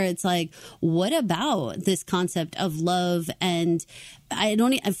space where it's like, what about this concept of love? And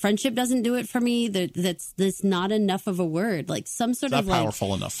friendship doesn't do it for me. That's not enough of a word. Like some sort of not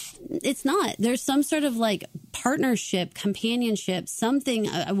powerful enough. It's not. There's some sort of like partnership, companionship, something.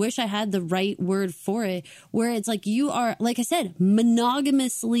 I wish I had the right word for it, where it's like you are, like I said,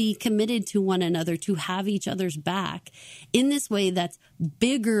 monogamously committed to one another to have each other's back in this way that's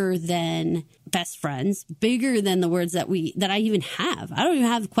bigger than best friends, bigger than the words that I even have. I don't even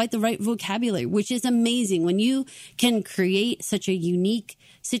have quite the right vocabulary, which is amazing when you can create such a unique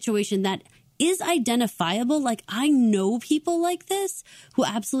situation that is identifiable. Like I know people like this who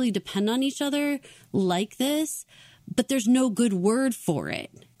absolutely depend on each other like this, but there's no good word for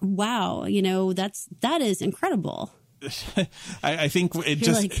it. Wow. That is incredible. I think it You're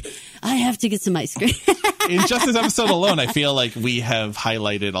just like, I have to get some ice cream. In just this episode alone, I feel like we have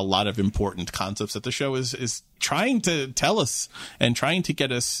highlighted a lot of important concepts that the show is trying to tell us and trying to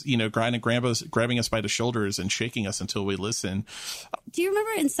get us, grabbing us by the shoulders and shaking us until we listen. Do you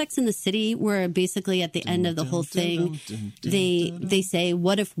remember in Sex and the City where basically at the end of the whole thing, they say,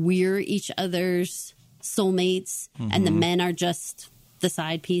 what if we're each other's soulmates and the men are just the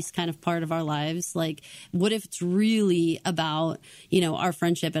side piece kind of part of our lives? Like, what if it's really about, our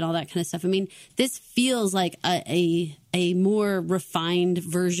friendship and all that kind of stuff? I mean, this feels like a more refined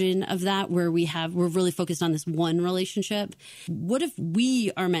version of that, where we're really focused on this one relationship. What if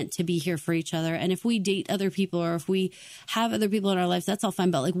we are meant to be here for each other? And if we date other people or if we have other people in our lives, that's all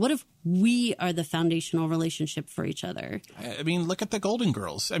fine. But like, what if we are the foundational relationship for each other? I mean, look at the Golden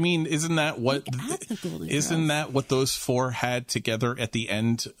Girls. I mean, isn't that what those four had together at the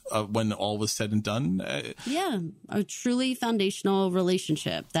end when all was said and done? Yeah, a truly foundational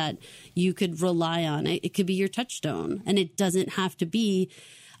relationship that you could rely on. It could be your touchstone, and it doesn't have to be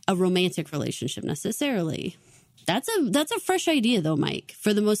a romantic relationship necessarily. That's a fresh idea, though, Mike,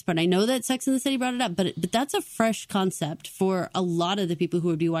 for the most part. I know that Sex and the City brought it up, but that's a fresh concept for a lot of the people who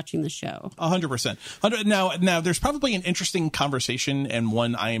would be watching the show. 100%. Now, there's probably an interesting conversation and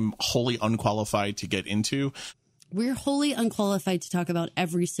one I'm wholly unqualified to get into. We're wholly unqualified to talk about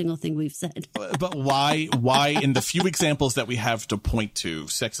every single thing we've said. But why in the few examples that we have to point to,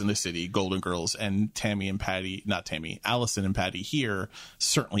 Sex and the City, Golden Girls, and Allison and Patty here,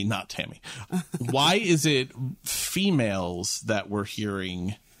 certainly not Tammy. Why is it females that we're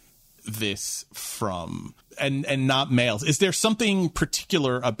hearing this from and not males? Is there something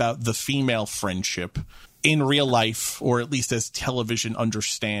particular about the female friendship in real life, or at least as television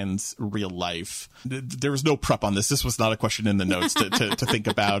understands real life? There was no prep on this. This was not a question in the notes to think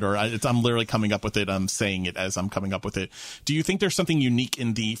about, or I'm literally coming up with it. I'm saying it as I'm coming up with it. Do you think there's something unique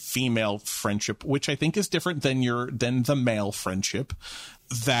in the female friendship, which I think is different than the male friendship,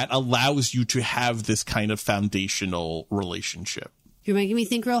 that allows you to have this kind of foundational relationship? You're making me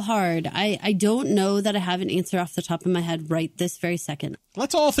think real hard. I don't know that I have an answer off the top of my head right this very second.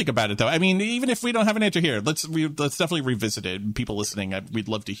 Let's all think about it, though. I mean, even if we don't have an answer here, let's definitely revisit it. People listening, we'd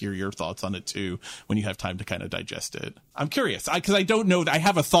love to hear your thoughts on it, too, when you have time to kind of digest it. I'm curious, because I don't know. I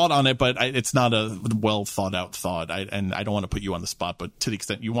have a thought on it, but it's not a well-thought-out thought, and I don't want to put you on the spot, but to the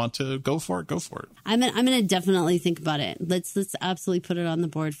extent you want to go for it, go for it. I'm gonna definitely think about it. Let's absolutely put it on the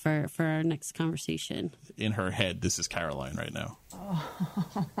board for our next conversation. In her head, this is Caroline right now.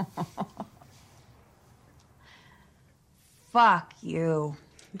 Fuck you.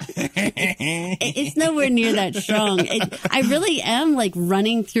 It's nowhere near that strong. I really am like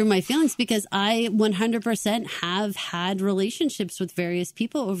running through my feelings because I 100% have had relationships with various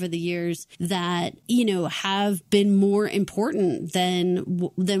people over the years that, have been more important than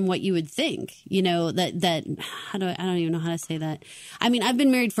what you would think, that I don't even know how to say that. I mean, I've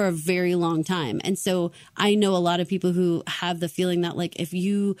been married for a very long time. And so I know a lot of people who have the feeling that like, if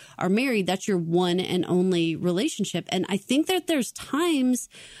you are married, that's your one and only relationship. And I think that there's times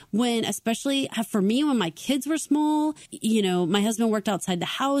when, especially for me, when my kids were small, my husband worked outside the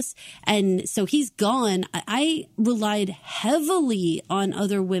house. And so he's gone. I relied heavily on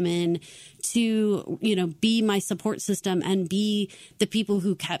other women to, be my support system and be the people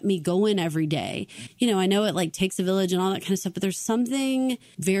who kept me going every day. I know it like takes a village and all that kind of stuff, but there's something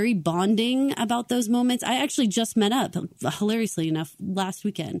very bonding about those moments. I actually just met up, hilariously enough, last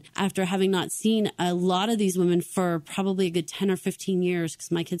weekend after having not seen a lot of these women for probably a good 10 or 15 years because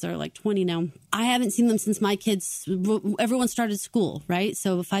my kids are like 20 now. I haven't seen them since everyone started school, right?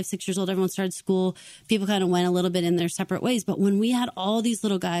 So 5, 6 years old, everyone started school. People kind of went a little bit in their separate ways. But when we had all these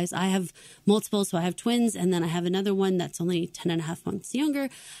little guys, I have multiple. So I have twins, and then I have another one that's only 10 and a half months younger.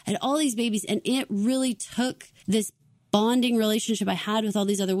 I had all these babies, and it really took this bonding relationship I had with all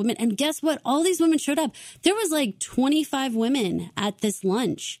these other women. And guess what? All these women showed up. There was like 25 women at this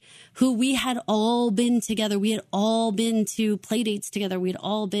lunch who we had all been together. We had all been to play dates together. We had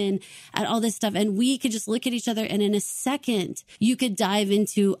all been at all this stuff. And we could just look at each other. And in a second, you could dive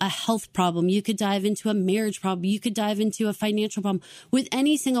into a health problem. You could dive into a marriage problem. You could dive into a financial problem with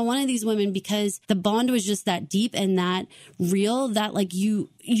any single one of these women because the bond was just that deep and that real that like you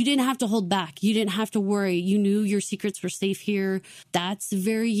didn't have to hold back. You didn't have to worry. You knew your secrets were safe here. That's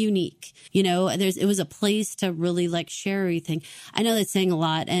very unique. It was a place to really like share everything. I know that's saying a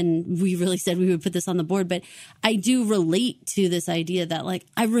lot and we really said we would put this on the board, but I do relate to this idea that like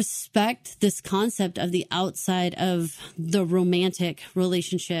I respect this concept of the outside of the romantic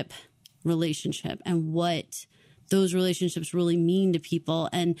relationship and what those relationships really mean to people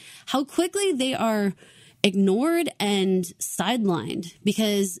and how quickly they are ignored and sidelined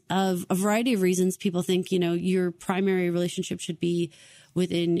because of a variety of reasons. People think, your primary relationship should be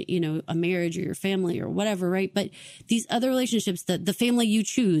within, a marriage or your family or whatever, right? But these other relationships, the family you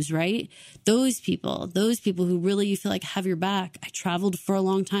choose, right? Those people who really you feel like have your back. I traveled for a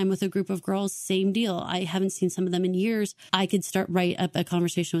long time with a group of girls, same deal. I haven't seen some of them in years. I could start right up a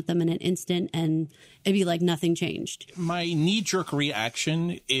conversation with them in an instant and it'd be like nothing changed. My knee-jerk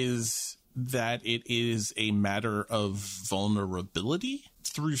reaction is that it is a matter of vulnerability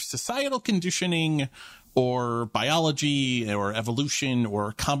through societal conditioning or biology or evolution or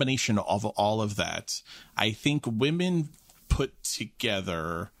a combination of all of that. I think women put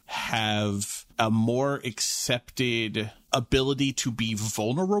together have a more accepted ability to be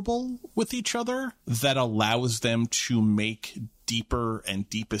vulnerable with each other that allows them to make deeper and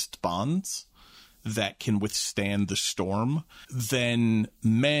deepest bonds that can withstand the storm than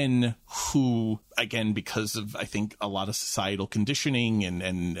men who, again, because of, I think, a lot of societal conditioning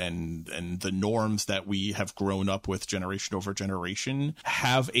and the norms that we have grown up with generation over generation,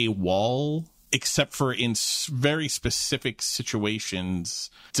 have a wall, except for in very specific situations,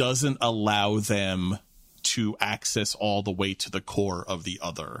 doesn't allow them to access all the way to the core of the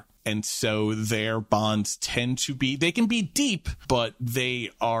other. And so their bonds tend to be, they can be deep, but they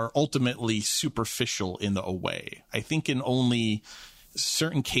are ultimately superficial in a way. I think in only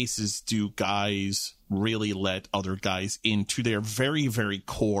certain cases do guys really let other guys into their very, very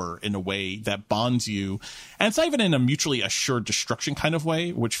core in a way that bonds you. And it's not even in a mutually assured destruction kind of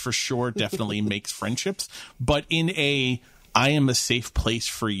way, which for sure definitely makes friendships, but in a, I am a safe place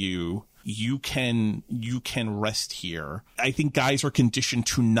for you. You can rest here. I think guys are conditioned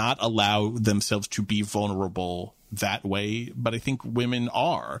to not allow themselves to be vulnerable that way, but I think women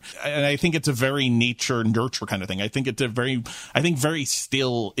are. And I think it's a very nature nurture kind of thing. I think very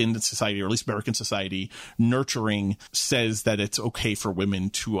still in the society, or at least American society, nurturing says that it's okay for women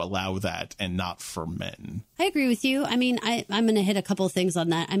to allow that and not for men. I agree with you. I mean, I'm going to hit a couple of things on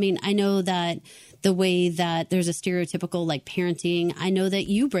that. I mean, I know that the way that there's a stereotypical like parenting, I know that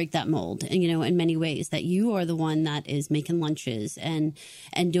you break that mold, and in many ways that you are the one that is making lunches and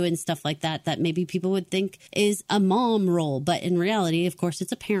doing stuff like that maybe people would think is a mom role, but in reality, of course,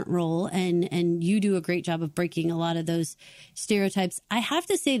 it's a parent role, and you do a great job of breaking a lot of those stereotypes. I have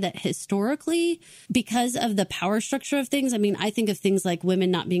to say that historically, because of the power structure of things, I mean, I think of things like women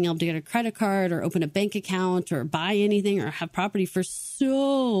not being able to get a credit card or open a bank account or buy anything or have property for so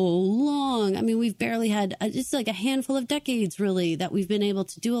long. I mean, we've barely had just like a handful of decades, really, that we've been able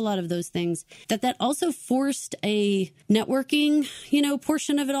to do a lot of those things. That also forced a networking,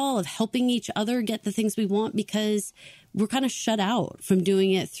 portion of it all, of helping each other get the things we want, because we're kind of shut out from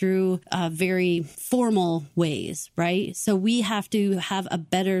doing it through very formal ways, right? So we have to have a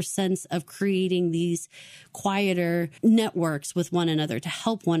better sense of creating these quieter networks with one another to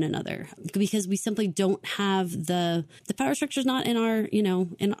help one another, because we simply don't have the power structure's not in our,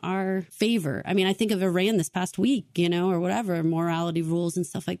 in our favor. I mean, I think of Iran this past week, or whatever, morality rules and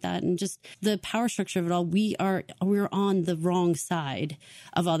stuff like that. And just the power structure of it all, we're on the wrong side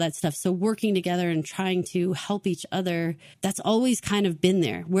of all that stuff. So working together and trying to help each other, that's always kind of been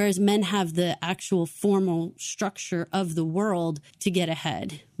there. Whereas men have the actual formal structure of the world to get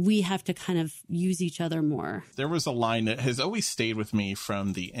ahead. We have to kind of use each other more. There was a line that has always stayed with me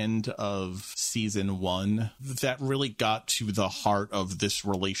from the end of season 1 that really got to the heart of this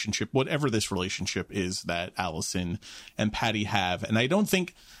relationship, whatever this relationship is that Allison and Patty have. And I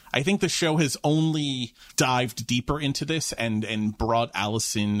think the show has only dived deeper into this and brought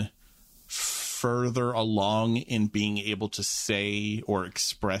Allison further along in being able to say or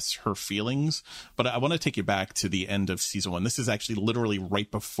express her feelings. But I want to take you back to the end of season 1. This is actually literally right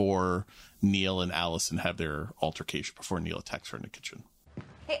before Neil and Allison have their altercation, before Neil attacks her in the kitchen.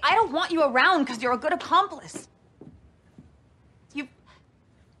 Hey, I don't want you around because you're a good accomplice. You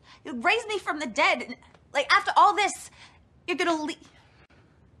raised me from the dead. And, like, after all this, you're gonna leave.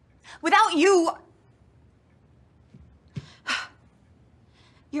 Without you,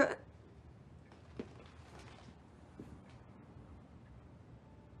 you're...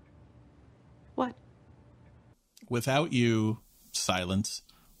 What? Without you, silence.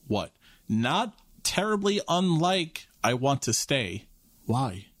 What? Not terribly unlike I want to stay.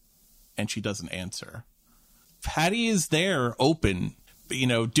 Why? And she doesn't answer. Patty is there, open,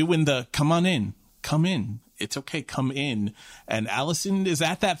 doing the come on in, come in. It's okay, come in. And Allison is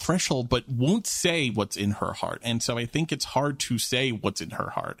at that threshold, but won't say what's in her heart. And so I think it's hard to say what's in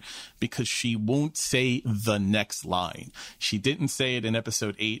her heart because she won't say the next line. She didn't say it in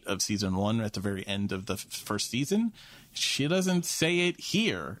episode 8 of season 1 at the very end of the first season. She doesn't say it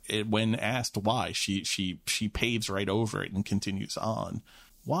here when asked why. She paves right over it and continues on.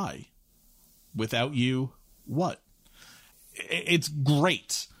 Why? Without you, what? It's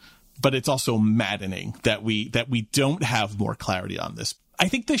great. But it's also maddening that we don't have more clarity on this. I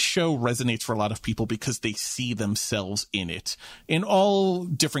think this show resonates for a lot of people because they see themselves in it. In all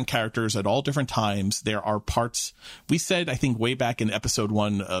different characters at all different times, there are parts. We said, I think, way back in episode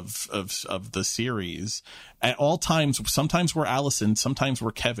 1 of the series, at all times, sometimes we're Allison, sometimes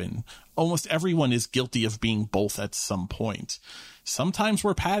we're Kevin. Almost everyone is guilty of being both at some point. Sometimes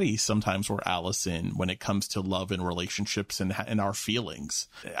we're Patty, sometimes we're Allison when it comes to love and relationships and our feelings.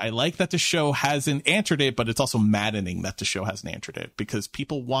 I like that the show hasn't answered it, but it's also maddening that the show hasn't answered it because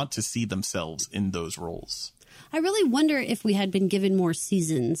people want to see themselves in those roles. I really wonder if we had been given more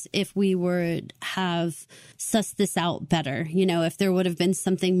seasons, if we would have sussed this out better, you know, if there would have been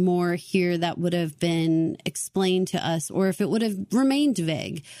something more here that would have been explained to us, or if it would have remained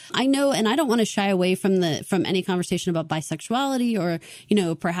vague. I know, and I don't want to shy away from any conversation about bisexuality, or, you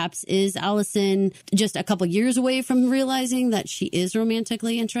know, perhaps is Allison just a couple years away from realizing that she is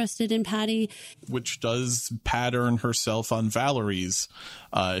romantically interested in Patty? Which does pattern herself on Valerie's.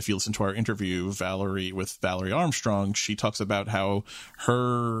 If you listen to our interview, with Valerie Armstrong, she talks about how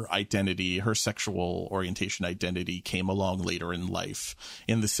her identity, her sexual orientation identity came along later in life,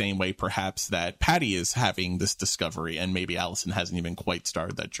 in the same way perhaps that Patty is having this discovery, and maybe Allison hasn't even quite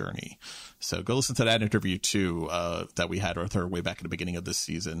started that journey. So go listen to that interview too, that we had with her way back at the beginning of this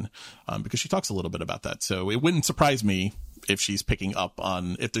season, because she talks a little bit about that. So it wouldn't surprise me if she's picking up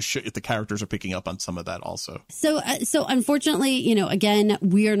on, if the characters are picking up on some of that also. So unfortunately, you know, again,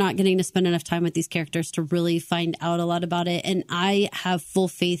 we are not getting to spend enough time with these characters to really find out a lot about it. And I have full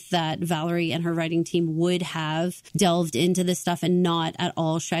faith that Valerie and her writing team would have delved into this stuff and not at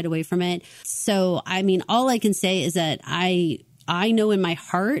all shied away from it. So, I mean, all I can say is that I know in my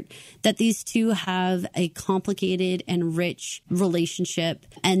heart that these two have a complicated and rich relationship,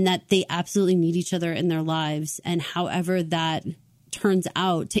 and that they absolutely need each other in their lives. And however that turns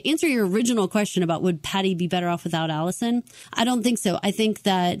out, to answer your original question about would Patty be better off without Allison, I don't think so. I think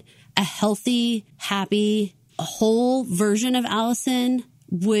that a healthy, happy, whole version of Allison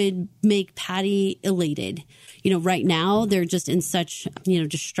would make Patty elated. You know, right now they're just in such, you know,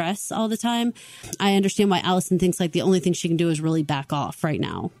 distress all the time. I understand why Allison thinks like the only thing she can do is really back off right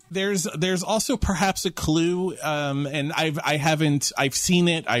now. There's also perhaps a clue, and I've seen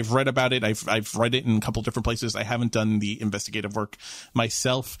it, I've read about it, I've read it in a couple different places. I haven't done the investigative work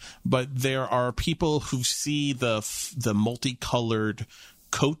myself, but there are people who see the multicolored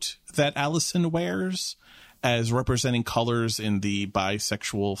coat that Allison wears as representing colors in the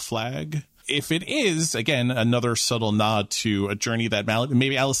bisexual flag. If it is, again, another subtle nod to a journey that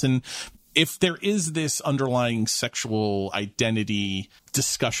maybe Allison, if there is this underlying sexual identity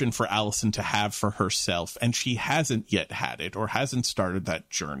discussion for Allison to have for herself, and she hasn't yet had it or hasn't started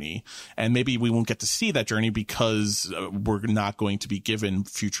that journey, and maybe we won't get to see that journey because we're not going to be given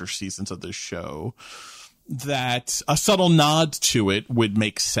future seasons of this show, that a subtle nod to it would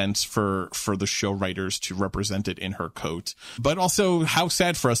make sense for the show writers to represent it in her coat. But also, how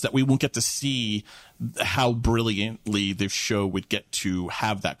sad for us that we won't get to see how brilliantly this show would get to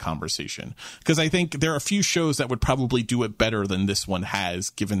have that conversation. Because I think there are a few shows that would probably do it better than this one has,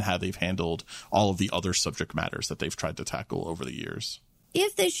 given how they've handled all of the other subject matters that they've tried to tackle over the years.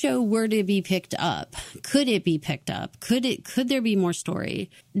 If this show were to be picked up, could it be picked up? Could there be more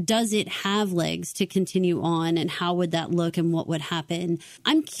story? Does it have legs to continue on, and how would that look and what would happen?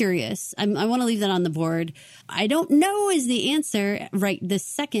 I'm curious. I want to leave that on the board. I don't know is the answer right this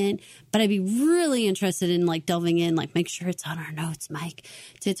second, but I'd be really interested in like delving in, like make sure it's on our notes, Mike,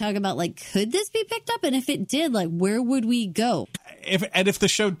 to talk about like, could this be picked up? And if it did, like where would we go? If the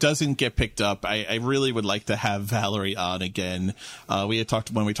show doesn't get picked up, I really would like to have Valerie on again.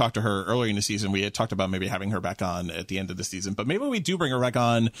 When we talked to her earlier in the season, we had talked about maybe having her back on at the end of the season, but maybe we do bring her back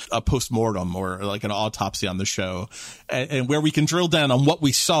on a post-mortem or like an autopsy on the show, and where we can drill down on what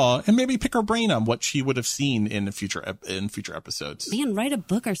we saw and maybe pick her brain on what she would have seen in future episodes. Man, write a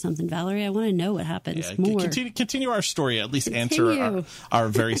book or something, Valerie. I want to know what happens more. Continue our story, at least answer our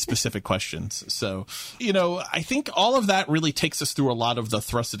very specific questions. So, you know, I think all of that really takes us through a lot of the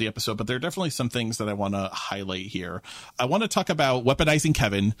thrust of the episode, but there are definitely some things that I want to highlight here. I want to talk about weaponizing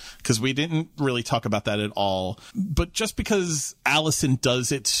Kevin, because we didn't really talk about that at all. But just because Allison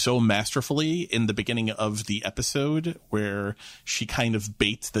does it so masterfully in the beginning of the episode, where she kind of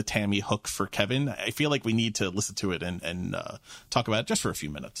baits the Tammy hook for Kevin, I feel like we need to listen to it and talk about it just for a few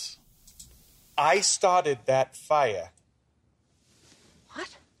minutes. I started that fire.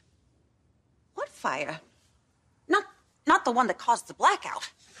 What? What fire? Not the one that caused the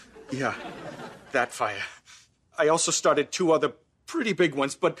blackout. Yeah, that fire. I also started 2 other pretty big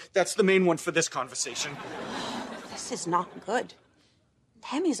ones, but that's the main one for this conversation. This is not good.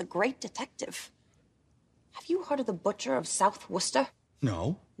 Tammy's a great detective. Have you heard of the Butcher of South Worcester?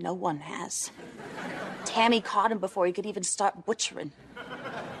 No. No one has. Tammy caught him before he could even start butchering.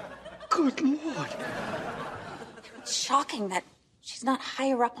 Good Lord. It's shocking that she's not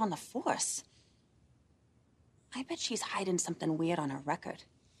higher up on the force. I bet she's hiding something weird on her record.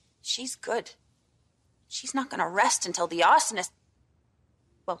 She's good. She's not gonna rest until the arsonist...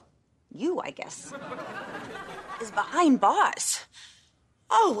 Well, you, I guess, is behind bars.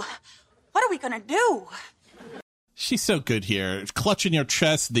 Oh, what are we gonna do? She's so good here. Clutching your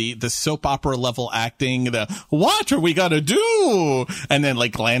chest, the soap opera level acting, the what are we gonna do? And then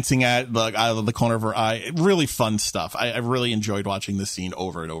like glancing at like out of the corner of her eye. Really fun stuff. I really enjoyed watching this scene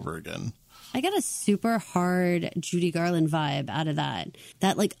over and over again. I got a super hard Judy Garland vibe out of that.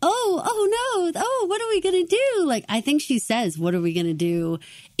 That like, oh no, what are we going to do? Like, I think she says, what are we going to do?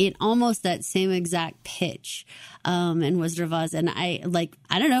 In almost that same exact pitch in Wizard of Oz. And I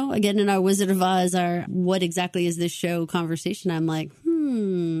don't know, again, in our Wizard of Oz, our what exactly is this show conversation, I'm like,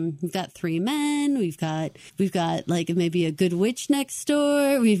 we've got 3 men. We've got like maybe a good witch next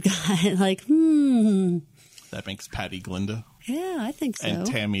door. We've got like, That makes Patty Glinda. Yeah, I think so. And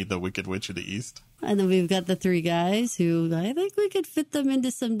Tammy, the Wicked Witch of the East. And then we've got the 3 guys who I think we could fit them into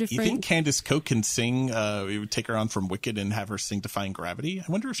some different... You think Candace Cook can sing? We would take her on from Wicked and have her sing Defying Gravity?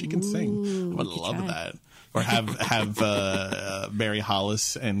 I wonder if she can sing. I would love that. Or have Mary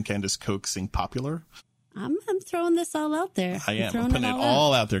Hollis and Candace Cook sing Popular. I'm throwing this all out there. I am. I'm putting it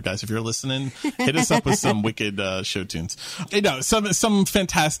all out there, guys. If you're listening, hit us up with some wicked show tunes. You know, some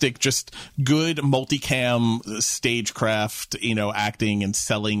fantastic, just good multicam stagecraft, acting and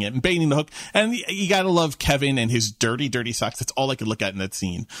selling it and baiting the hook. And you gotta love Kevin and his dirty, dirty socks. That's all I could look at in that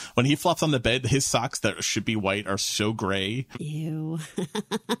scene. When he flops on the bed, his socks that should be white are so gray. Ew.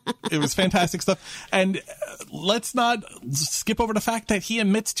 It was fantastic stuff. And let's not skip over the fact that he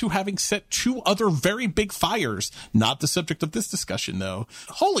admits to having set 2 other very big fires. Not the subject of this discussion, though.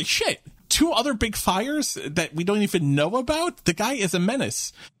 Holy shit. 2 other big fires that we don't even know about? The guy is a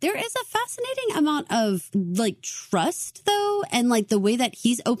menace. There is a fascinating amount of like trust, though, and like the way that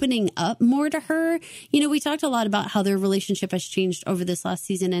he's opening up more to her. We talked a lot about how their relationship has changed over this last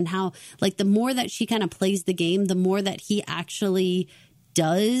season and how like the more that she kind of plays the game, the more that he actually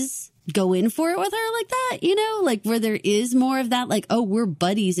does go in for it with her like that, like where there is more of that, like, oh, we're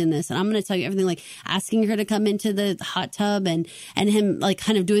buddies in this. And I'm going to tell you everything, like asking her to come into the hot tub and him like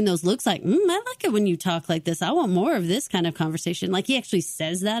kind of doing those looks like, I like it when you talk like this. I want more of this kind of conversation. Like he actually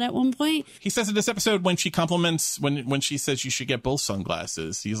says that at one point. He says in this episode when she compliments, when she says you should get both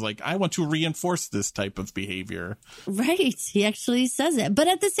sunglasses, he's like, I want to reinforce this type of behavior. Right. He actually says it. But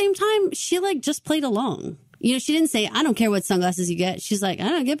at the same time, she like just played along. She didn't say, I don't care what sunglasses you get. She's like, I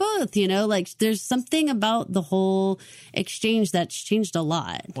don't get both, like there's something about the whole exchange that's changed a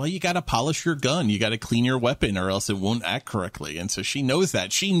lot. Well, you got to polish your gun. You got to clean your weapon or else it won't act correctly. And so she knows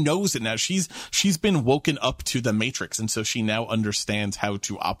that. She knows it now. She's been woken up to the Matrix. And so she now understands how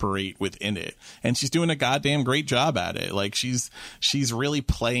to operate within it. And she's doing a goddamn great job at it. Like she's really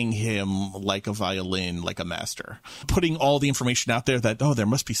playing him like a violin, like a master, putting all the information out there that, there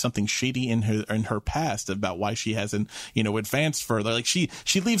must be something shady in her past about why she hasn't, advanced further. Like she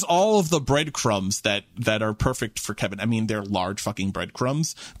leaves all of the breadcrumbs that are perfect for Kevin. I mean, they're large fucking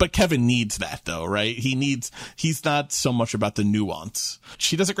breadcrumbs, but Kevin needs that though, right? He's not so much about the nuance.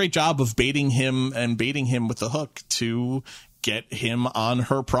 She does a great job of baiting him with the hook to get him on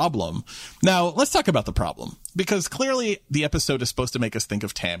her problem. Now, let's talk about the problem, because clearly the episode is supposed to make us think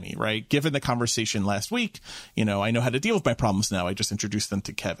of Tammy, right? Given the conversation last week, I know how to deal with my problems now. I just introduced them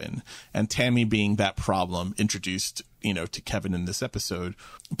to Kevin, and Tammy being that problem introduced, to Kevin in this episode.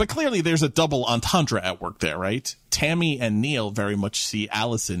 But clearly there's a double entendre at work there, right? Tammy and Neil very much see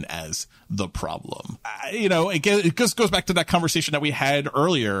Allison as the problem. It just goes back to that conversation that we had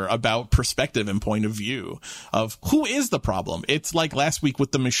earlier about perspective and point of view of who is the problem. It's like last week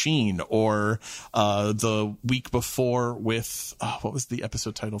with the machine, or the week before with, what was the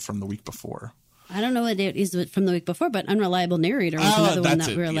episode title from the week before? I don't know what it is from the week before, but Unreliable Narrator was another one that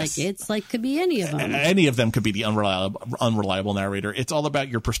we were like, it's like, could be any of them. Any of them could be the unreliable narrator. It's all about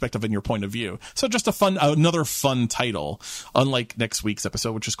your perspective and your point of view. So just another fun title, unlike next week's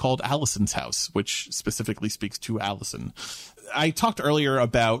episode, which is called Allison's House, which specifically speaks to Allison. I talked earlier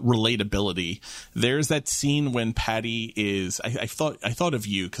about relatability. There's that scene when Patty is, I thought of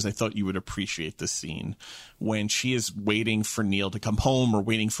you because I thought you would appreciate this scene when she is waiting for Neil to come home or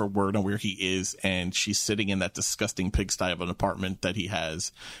waiting for word on where he is. And she's sitting in that disgusting pigsty of an apartment that he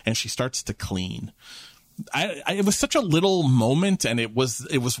has, and she starts to clean. It was such a little moment, and it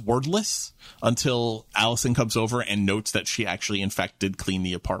was wordless until Allison comes over and notes that she actually, in fact, did clean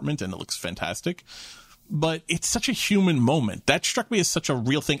the apartment, and it looks fantastic. But it's such a human moment. That struck me as such a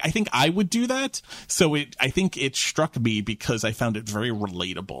real thing. I think I would do that. So I think it struck me because I found it very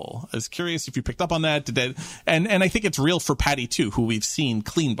relatable. I was curious if you picked up on that. And I think it's real for Patty too, who we've seen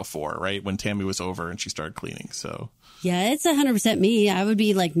clean before, right? When Tammy was over and she started cleaning. So Yeah, it's 100% me. I would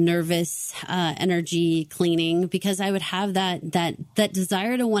be like nervous, energy cleaning, because I would have that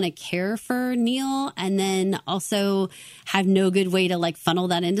desire to want to care for Neil, and then also have no good way to like funnel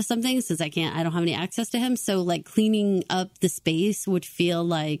that into something since I don't have any access to him. So like cleaning up the space would feel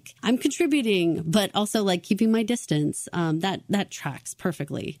like I'm contributing, but also like keeping my distance. That tracks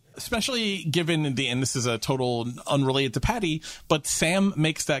perfectly. Especially given and this is a total unrelated to Patty, but Sam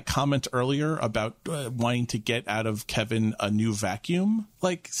makes that comment earlier about wanting to get out of Kevin a new vacuum.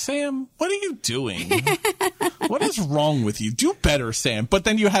 Like, Sam, what are you doing? What is wrong with you? Do better, Sam. But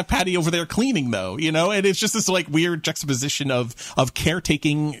then you have Patty over there cleaning, though, you know, and it's just this like weird juxtaposition of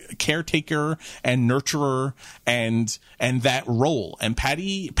caretaker and nurturer and that role. And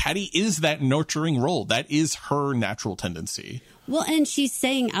Patty is that nurturing role. That is her natural tendency. Well, and she's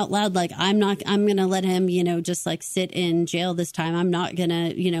saying out loud, like, I'm going to let him, you know, just like sit in jail this time. I'm not going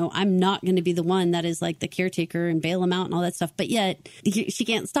to be the one that is like the caretaker and bail him out and all that stuff. But yet she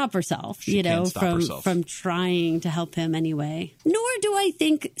can't stop herself, from trying to help him anyway. Nor do I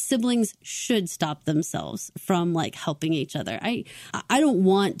think siblings should stop themselves from like helping each other. I don't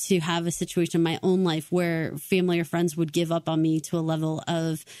want to have a situation in my own life where family or friends would give up on me to a level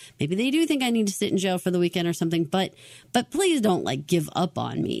of maybe they do think I need to sit in jail for the weekend or something, but please don't like give up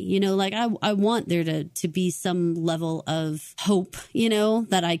on me, you know, like I want there to be some level of hope, you know,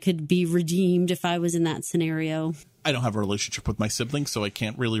 that I could be redeemed if I was in that scenario. I don't have a relationship with my siblings, so I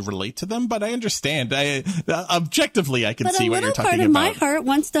can't really relate to them, but I understand. Objectively, I can see what you're talking about. But a little part of my heart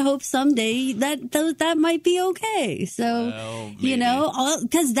wants to hope someday that might be okay. So, you know,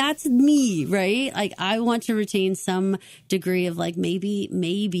 because that's me, right? Like, I want to retain some degree of like,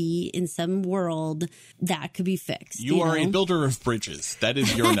 maybe in some world that could be fixed. You are a builder of bridges. That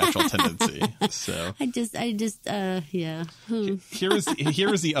is your natural tendency. So I just, yeah. Here is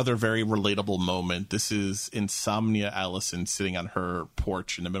the other very relatable moment. This is Insomnia Allison sitting on her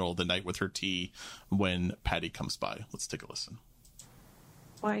porch in the middle of the night with her tea when Patty comes by. Let's take a listen.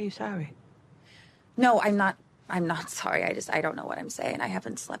 Why are you sorry? No, I'm not sorry. I don't know what I'm saying. I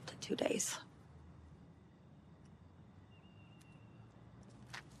haven't slept in 2 days.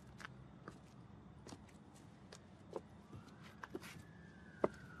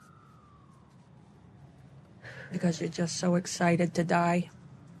 Because you're just so excited to die?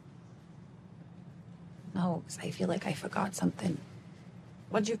 No, because I feel like I forgot something.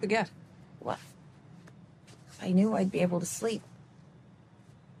 What'd you forget? What? I knew I'd be able to sleep.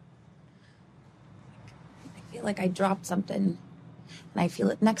 I feel like I dropped something, and I feel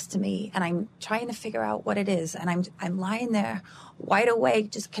it next to me, and I'm trying to figure out what it is, and I'm lying there, wide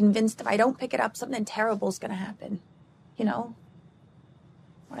awake, just convinced if I don't pick it up, something terrible's gonna happen. You know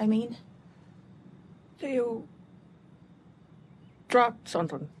what I mean? So you dropped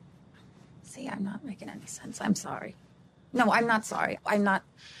something. See, I'm not making any sense. I'm sorry. No, I'm not sorry. I'm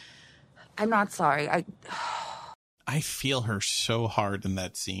not sorry. I feel her so hard in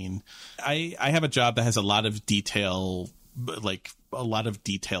that scene. I have a job that has a lot of detail, like a lot of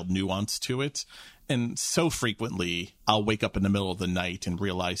detailed nuance to it. And so frequently I'll wake up in the middle of the night and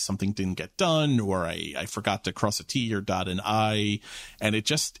realize something didn't get done, or I forgot to cross a T or dot an I, and it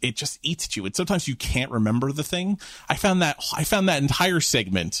just eats at you. And sometimes you can't remember the thing. I found that entire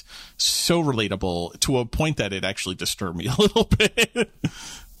segment so relatable to a point that it actually disturbed me a little bit.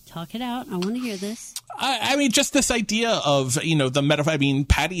 Talk it out. I want to hear this. I mean, just this idea of, you know, the metaphor. I mean,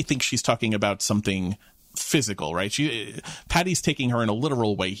 Patty thinks she's talking about something physical, right? Patty's taking her in a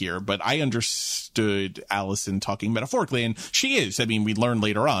literal way here, but I understood Allison talking metaphorically, and she is. I mean, we learn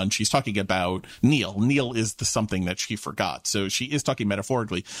later on she's talking about Neil. Neil is the something that she forgot, so she is talking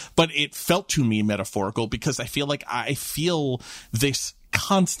metaphorically. But it felt to me metaphorical because I feel this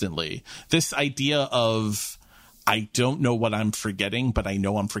constantly. This idea of, I don't know what I'm forgetting, but I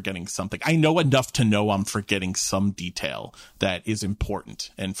know I'm forgetting something. I know enough to know I'm forgetting some detail that is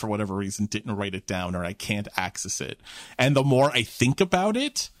important, and for whatever reason didn't write it down, or I can't access it. And the more I think about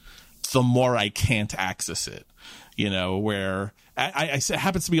it, the more I can't access it. You know, where it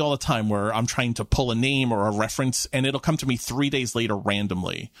happens to me all the time, where I'm trying to pull a name or a reference, and it'll come to me 3 days later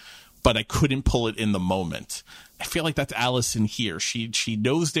randomly, but I couldn't pull it in the moment. I feel like that's Allison here. She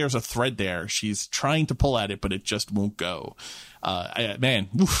knows there's a thread there. She's trying to pull at it, but it just won't go. And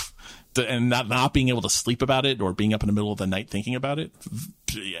not being able to sleep about it, or being up in the middle of the night thinking about it,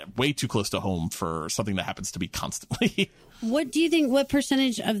 yeah, way too close to home for something that happens to be constantly. What do you think? What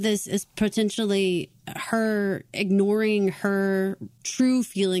percentage of this is potentially her ignoring her true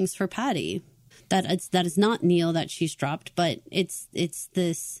feelings for Patty? that is not Neil that she's dropped, but it's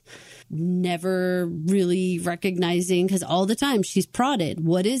this never really recognizing, because all the time she's prodded.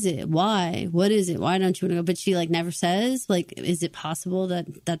 What is it? Why? What is it? Why don't you want to go? But she like never says, like, is it possible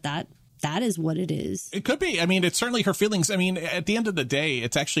that is what it is? It could be. I mean, it's certainly her feelings. I mean, at the end of the day,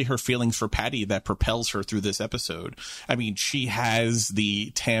 it's actually her feelings for Patty that propels her through this episode. I mean, she has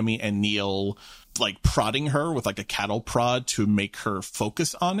the Tammy and Neil like prodding her with like a cattle prod to make her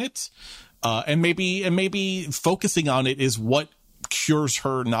focus on it. And maybe focusing on it is what cures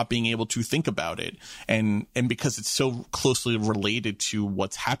her not being able to think about it. And because it's so closely related to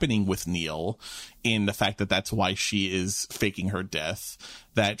what's happening with Neil, in the fact that that's why she is faking her death,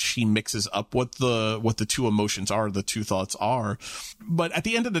 that she mixes up what the two emotions are, the two thoughts are. But at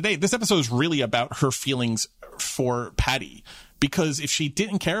the end of the day, this episode is really about her feelings for Patty. Because if she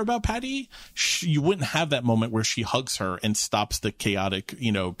didn't care about Patty, you wouldn't have that moment where she hugs her and stops the chaotic,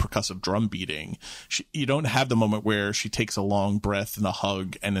 percussive drum beating. You don't have the moment where she takes a long breath and a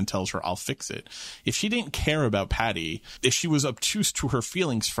hug and then tells her, I'll fix it. If she didn't care about Patty, if she was obtuse to her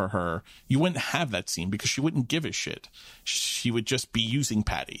feelings for her, you wouldn't have that scene because she wouldn't give a shit. She would just be using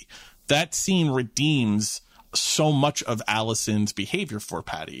Patty. That scene redeems so much of Allison's behavior for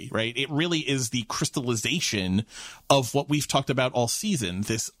Patty, right? It really is the crystallization of what we've talked about all season,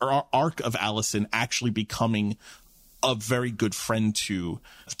 this arc of Allison actually becoming a very good friend to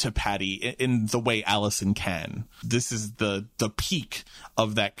Patty in the way Allison can. This is the peak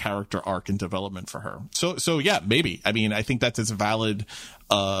of that character arc and development for her. So yeah, maybe. I mean, I think that's as valid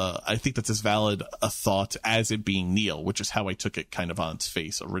a thought as it being Neil, which is how I took it kind of on its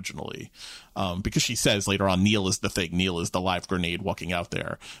face originally. Because she says later on, Neil is the thing. Neil is the live grenade walking out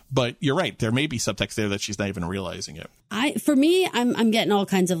there. But you're right. There may be subtext there that she's not even realizing it. For me, I'm getting all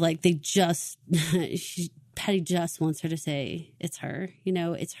kinds of like, Patty just wants her to say it's her.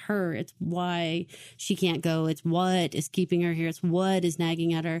 It's her. It's why she can't go. It's what is keeping her here. It's what is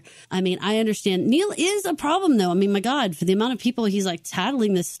nagging at her. I mean, I understand. Neil is a problem, though. I mean, my God, for the amount of people he's like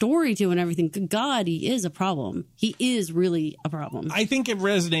tattling this story to and everything, good God, he is a problem. He is really a problem. I think it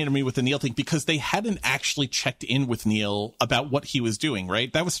resonated with me with the Neil thing because they hadn't actually checked in with Neil about what he was doing,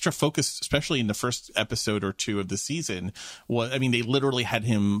 right? That was such a focus, especially in the first episode or two of the season. They literally had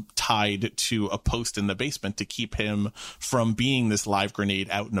him tied to a post in the basement to keep him from being this live grenade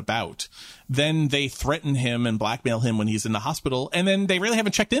out and about. Then they threaten him and blackmail him when he's in the hospital, and then they really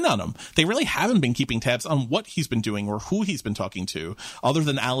haven't checked in on him. They really haven't been keeping tabs on what he's been doing or who he's been talking to, other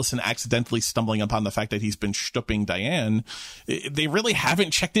than Allison accidentally stumbling upon the fact that he's been stooping Diane. They really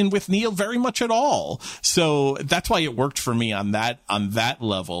haven't checked in with Neil very much at all. So that's why it worked for me on that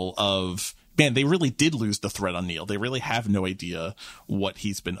level of, man, they really did lose the thread on Neil. They really have no idea what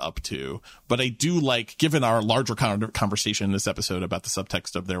he's been up to. But I do like, given our larger conversation in this episode about the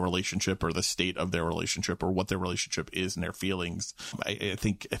subtext of their relationship or the state of their relationship or what their relationship is and their feelings, I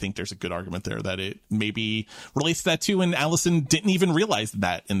think there's a good argument there that it maybe relates to that too. And Allison didn't even realize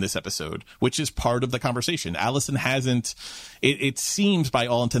that in this episode, which is part of the conversation. Allison hasn't, it seems by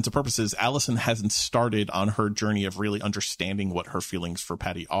all intents and purposes, Allison hasn't started on her journey of really understanding what her feelings for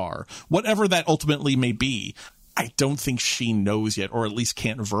Patty are. Whatever that ultimately may be, I don't think she knows yet, or at least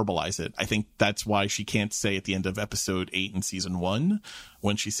can't verbalize it. I think that's why she can't say at the end of episode 8 in season 1,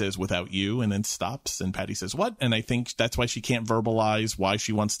 when she says without you and then stops and Patty says what? And I think that's why she can't verbalize why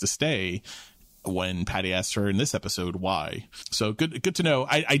she wants to stay when Patty asks her in this episode why. So good to know.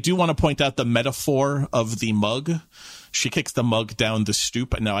 I do want to point out the metaphor of the mug. She kicks the mug down the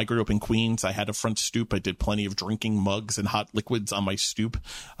stoop. Now, I grew up in Queens. I had a front stoop. I did plenty of drinking mugs and hot liquids on my stoop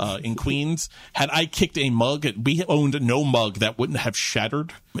in Queens. Had I kicked a mug, we owned no mug that wouldn't have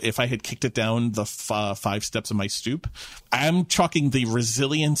shattered if I had kicked it down the 5 steps of my stoop. I'm chalking the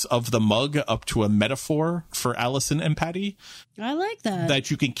resilience of the mug up to a metaphor for Allison and Patty. I like that.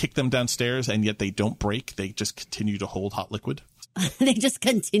 That you can kick them downstairs and yet they don't break. They just continue to hold hot liquid. They just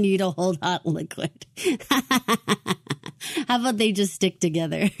continue to hold hot liquid. How about they just stick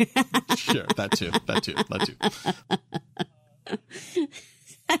together? Sure, that too.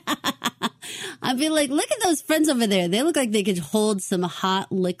 I'd be like, look at those friends over there. They look like they could hold some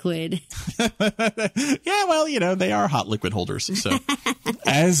hot liquid. Yeah, well, they are hot liquid holders. So,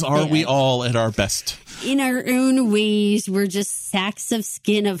 as are we all at our best. In our own ways, we're just sacks of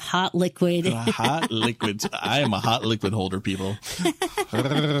skin of hot liquid. Hot liquid. I am a hot liquid holder, people. So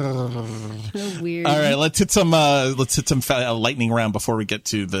weird. All right, let's hit some lightning round before we get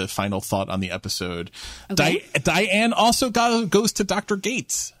to the final thought on the episode. Okay. Diane also goes to Dr.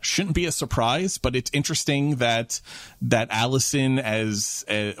 Gates. Shouldn't be a surprise, but it's interesting that Allison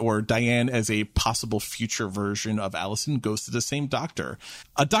or Diane as a possible future version of Allison goes to the same doctor,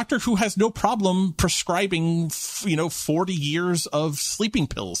 a doctor who has no problem prescribing 40 years of sleeping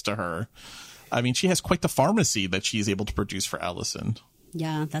pills to her. I mean, she has quite the pharmacy that she's able to produce for Allison.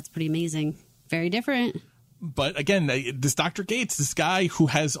 Yeah, that's pretty amazing. Very different. But again, this Dr. Gates, this guy who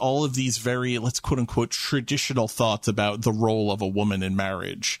has all of these very, let's quote unquote, traditional thoughts about the role of a woman in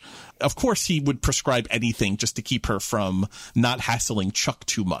marriage. Of course, he would prescribe anything just to keep her from not hassling Chuck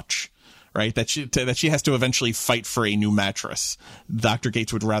too much. Right, that she has to eventually fight for a new mattress. Dr.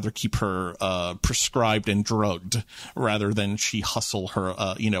 Gates would rather keep her prescribed and drugged rather than she hustle her,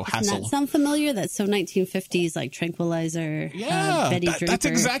 hassle. Doesn't that sound familiar? That's so 1950s, like tranquilizer. Yeah, Betty Draper. That's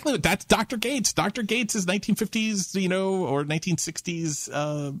exactly what. That's Dr. Gates. Dr. Gates is 1950s, or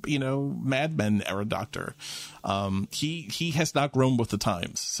 1960s, Mad Men era doctor. He has not grown with the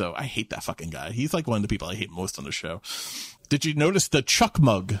times, so I hate that fucking guy. He's like one of the people I hate most on the show. Did you notice the Chuck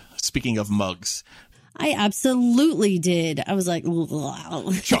mug? Speaking of mugs. I absolutely did. I was like,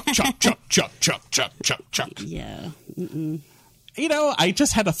 wow. Chuck. Yeah. Mm-mm. I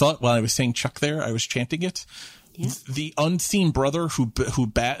just had a thought while I was saying Chuck there. I was chanting it. Yeah. The unseen brother who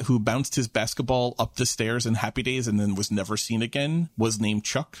bounced his basketball up the stairs in Happy Days and then was never seen again was named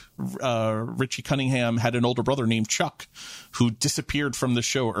Chuck. Richie Cunningham had an older brother named Chuck who disappeared from the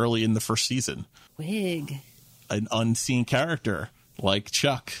show early in the first season. Wig. An unseen character like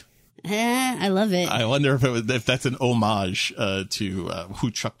Chuck. I love it. I wonder if that's an homage to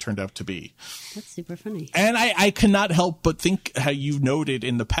who Chuck turned out to be. That's super funny. And I cannot help but think how you've noted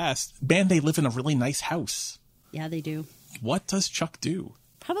in the past, man, they live in a really nice house. Yeah, they do. What does Chuck do?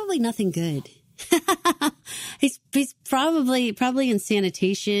 Probably nothing good. He's probably in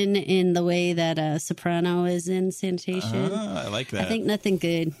sanitation in the way that Soprano is in sanitation. I like that. I think nothing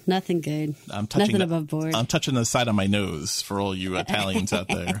good. Nothing above board. I'm touching the side of my nose for all you Italians out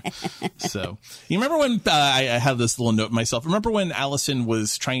there. So you remember when I have this little note myself. Remember when Allison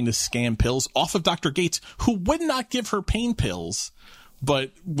was trying to scam pills off of Dr. Gates, who would not give her pain pills,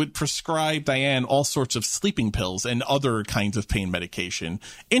 but would prescribe Diane all sorts of sleeping pills and other kinds of pain medication.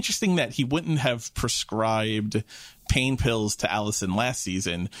 Interesting that he wouldn't have prescribed pain pills to Allison last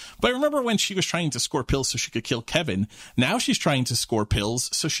season. But remember when she was trying to score pills so she could kill Kevin? Now she's trying to score pills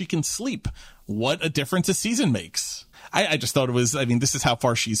so she can sleep. What a difference a season makes. I just thought it was, this is how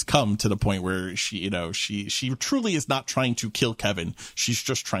far she's come to the point where she truly is not trying to kill Kevin. She's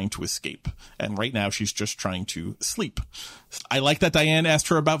just trying to escape. And right now she's just trying to sleep. I like that Diane asked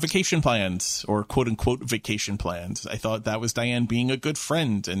her about vacation plans, or quote unquote vacation plans. I thought that was Diane being a good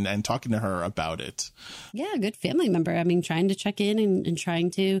friend and talking to her about it. Yeah, a good family member. Trying to check in and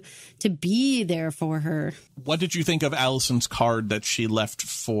trying to be there for her. What did you think of Allison's card that she left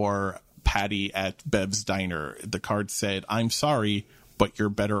for Patty at Bev's diner? The card said, "I'm sorry, but you're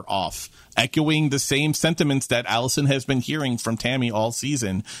better off," echoing the same sentiments that Allison has been hearing from Tammy all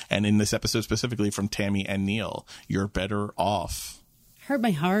season, and in this episode specifically from Tammy and Neil. You're better off. Hurt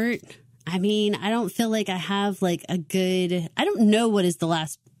my heart. I don't feel like I have I don't know what is the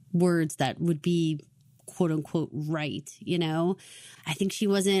last words that would be quote unquote right. I think she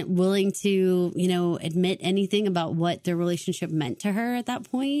wasn't willing to, admit anything about what their relationship meant to her at that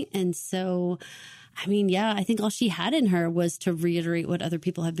point. And so, I think all she had in her was to reiterate what other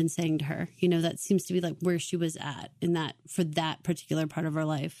people have been saying to her. That seems to be where she was at for that particular part of her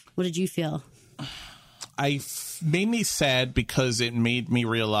life. What did you feel? Made me sad because it made me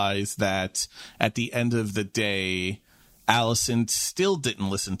realize that at the end of the day, Allison still didn't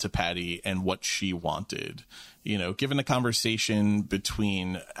listen to Patty and what she wanted. Given the conversation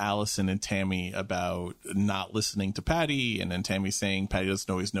between Allison and Tammy about not listening to Patty, and then Tammy saying Patty doesn't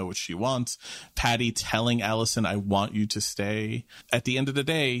always know what she wants, Patty telling Allison, "I want you to stay." At the end of the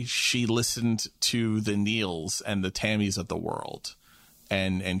day, she listened to the Neils and the Tammys of the world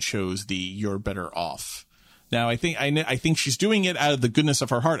and chose the "you're better off." Now, I think she's doing it out of the goodness of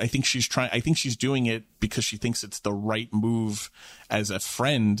her heart. I think she's doing it because she thinks it's the right move as a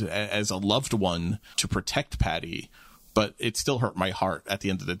friend, as a loved one, to protect Patty. But it still hurt my heart at the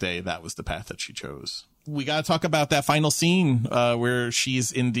end of the day. That was the path that she chose. We got to talk about that final scene where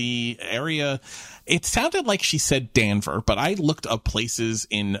she's in the area. It sounded like she said Danver, but I looked up places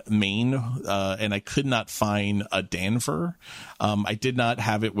in Maine and I could not find a Danver. I did not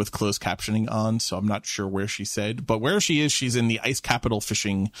have it with closed captioning on, so I'm not sure where she said. But where she is, she's in the ice capital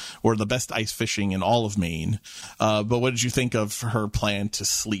fishing, or the best ice fishing in all of Maine. But what did you think of her plan to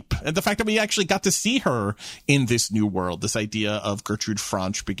sleep? And the fact that we actually got to see her in this new world, this idea of Gertrude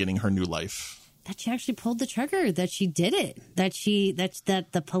Franch beginning her new life. That she actually pulled the trigger, that she did it, that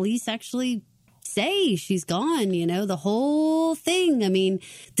the police actually say she's gone, you know, the whole thing. I mean,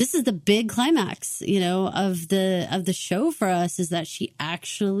 this is the big climax, you know, of the show for us, is that she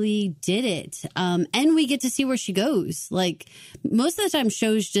actually did it. And we get to see where she goes. Like, most of the time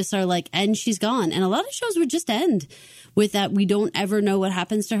shows just are like, and she's gone. And a lot of shows would just end with that. We don't ever know what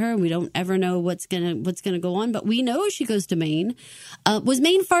happens to her. We don't ever know what's gonna go on, but we know she goes to Maine. Was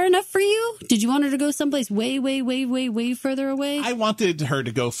Maine far enough for you? Did you want her to go someplace way further away? I wanted her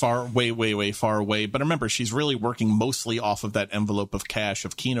to go way far away, but remember, she's really working mostly off of that envelope of cash,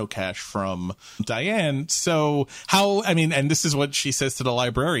 of Keno cash from Diane. So and this is what she says to the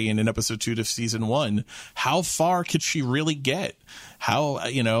librarian in episode 2 of season 1. How far could she really get? How,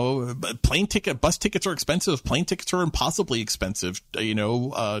 you know, bus tickets are expensive. Plane tickets are impossibly expensive. You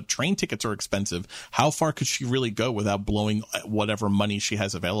know, train tickets are expensive. How far could she really go without blowing whatever money she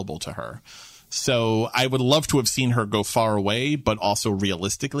has available to her? So I would love to have seen her go far away, but also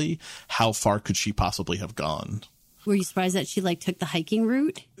realistically, how far could she possibly have gone? Were you surprised that she took the hiking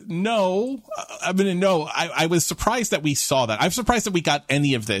route? No, I was surprised that we saw that. I'm surprised that we got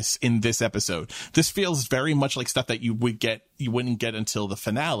any of this in this episode. This feels very much like stuff that you wouldn't get until the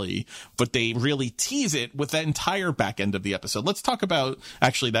finale, but they really tease it with that entire back end of the episode. Let's talk about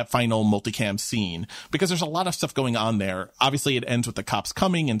actually that final multicam scene, because there's a lot of stuff going on there. Obviously, it ends with the cops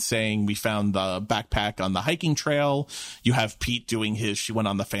coming and saying, we found the backpack on the hiking trail. You have Pete doing she went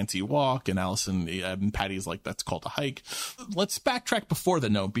on the fancy walk, and Allison and Patty's like, that's called a hike. Let's backtrack before the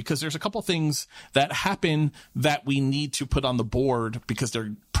note, because there's a couple things that happen that we need to put on the board, because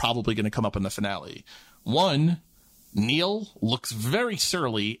they're probably going to come up in the finale. One, Neil looks very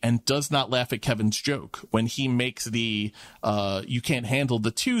surly and does not laugh at Kevin's joke. When he makes the you can't handle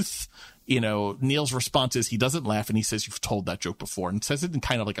the tooth, you know, Neil's response is he doesn't laugh, and he says, you've told that joke before, and says it in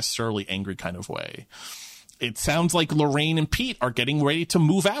kind of like a surly, angry kind of way. It sounds like Lorraine and Pete are getting ready to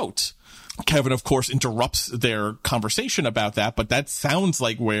move out. Kevin, of course, interrupts their conversation about that, but that sounds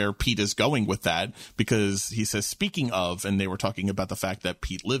like where Pete is going with that, because he says, speaking of, and they were talking about the fact that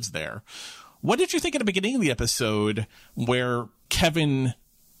Pete lives there. What did you think at the beginning of the episode where Kevin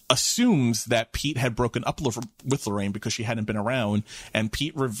assumes that Pete had broken up with Lorraine because she hadn't been around, and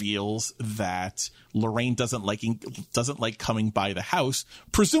Pete reveals that Lorraine doesn't like coming by the house,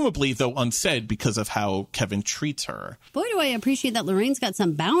 presumably, though unsaid, because of how Kevin treats her. Boy, do I appreciate that Lorraine's got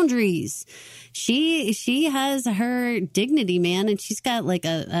some boundaries. She has her dignity, man, and she's got like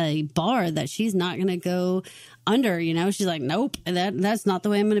a bar that she's not going to go under, you know. She's like, nope, that's not the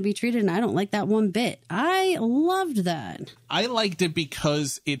way I'm going to be treated, and I don't like that one bit. I loved that. I liked it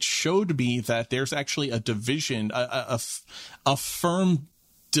because it showed me that there's actually a division, a firm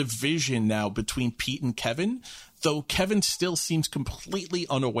division now between Pete and Kevin, though Kevin still seems completely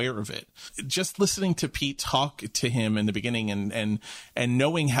unaware of it. Just listening to Pete talk to him in the beginning and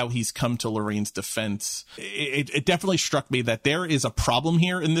knowing how he's come to Lorraine's defense, it definitely struck me that there is a problem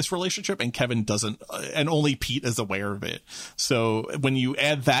here in this relationship, and Kevin doesn't, and only Pete is aware of it. So when you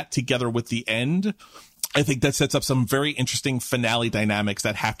add that together with the end, I think that sets up some very interesting finale dynamics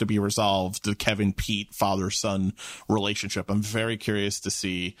that have to be resolved. The Kevin-Pete father-son relationship. I'm very curious to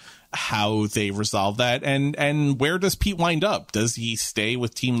see how they resolve that. And where does Pete wind up? Does he stay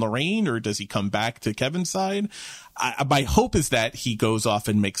with Team Lorraine, or does he come back to Kevin's side? My hope is that he goes off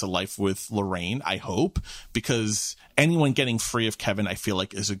and makes a life with Lorraine. I hope, because anyone getting free of Kevin, I feel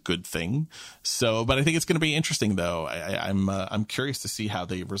like, is a good thing. So, but I think it's going to be interesting, though. I'm curious to see how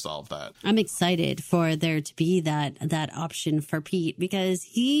they resolve that. I'm excited for there to be that option for Pete, because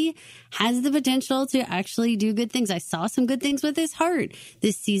he has the potential to actually do good things. I saw some good things with his heart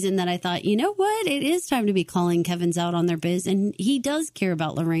this season that I thought, you know what? It is time to be calling Kevin's out on their biz, and he does care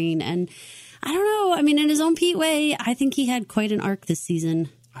about Lorraine. And I don't know. I mean, in his own Pete way, I think he had quite an arc this season.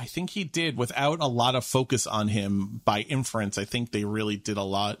 I think he did without a lot of focus on him. By inference, I think they really did a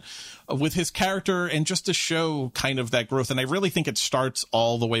lot with his character and just to show kind of that growth. And I really think it starts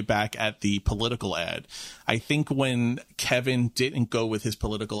all the way back at the political ad. I think when Kevin didn't go with his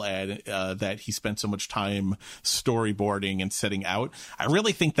political ad that he spent so much time storyboarding and setting out, I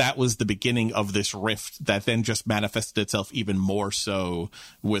really think that was the beginning of this rift that then just manifested itself even more so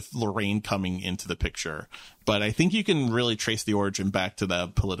with Lorraine coming into the picture. But I think you can really trace the origin back to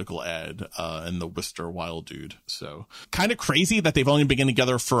that political ad and the Worcester Wild dude. So kind of crazy that they've only been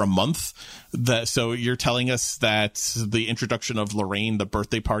together for a month. So you're telling us that the introduction of Lorraine, the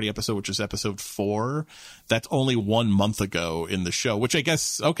birthday party episode, which is episode 4, that's only 1 month ago in the show, which I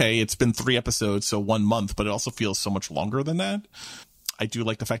guess, okay, it's been 3 episodes, so 1 month, but it also feels so much longer than that. I do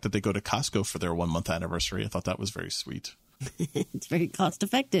like the fact that they go to Costco for their 1 month anniversary. I thought that was very sweet. It's very cost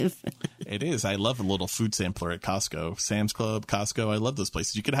effective. It is. I love a little food sampler at Costco. Sam's Club, Costco. I love those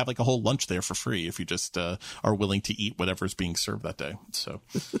places. You could have like a whole lunch there for free if you just are willing to eat whatever's being served that day. So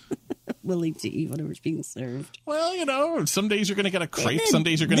willing to eat whatever's being served. Well, you know, some days you're going to get a crepe. Some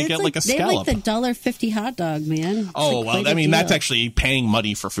days you're going to get like a scallop. They have like the $1.50 hot dog, man. Oh, well, I mean, that's actually paying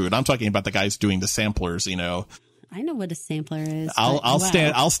money for food. I'm talking about the guys doing the samplers, you know. I know what a sampler is. I'll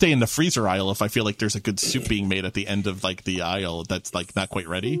stay in the freezer aisle if I feel like there's a good soup being made at the end of like the aisle that's like not quite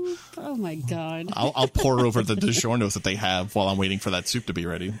ready. Oh my God. I'll pour over the DiGiorno's that they have while I'm waiting for that soup to be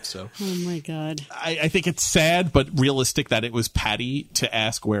ready. So oh my God. I think it's sad but realistic that it was Patty to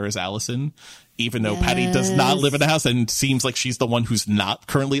ask where is Allison, even though Patty does not live in the house and seems like she's the one who's not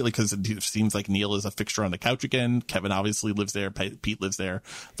currently, because it seems like Neil is a fixture on the couch again. Kevin obviously lives there. Pete lives there,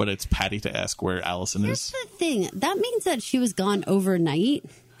 but it's Patty to ask where Allison is. Here's the thing. That means that she was gone overnight.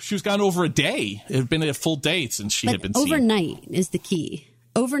 She was gone over a day. It had been a full day since she had been seen. Overnight is the key.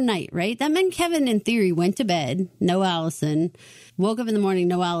 Overnight, right? That meant Kevin, in theory, went to bed, no Allison, woke up in the morning,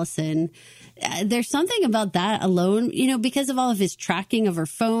 no Allison. There's something about that alone, you know, because of all of his tracking of her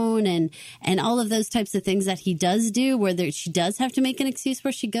phone and all of those types of things that he does do, where she does have to make an excuse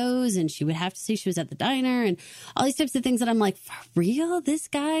where she goes, and she would have to say she was at the diner and all these types of things that I'm like, for real? This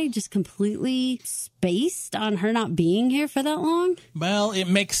guy just completely spaced on her not being here for that long? Well, it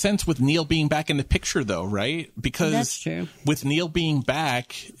makes sense with Neil being back in the picture, though, right? Because that's true. With Neil being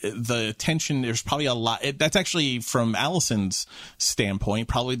back, the tension, there's probably a lot. That's actually, from Allison's standpoint,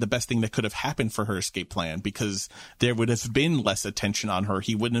 probably the best thing that could have happened for her escape plan, because there would have been less attention on her.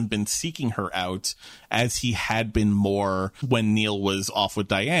 He wouldn't have been seeking her out as he had been more when Neil was off with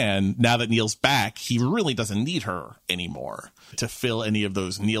Diane. Now that Neil's back, he really doesn't need her anymore to fill any of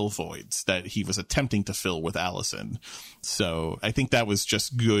those Neil voids that he was attempting to fill with Allison. So I think that was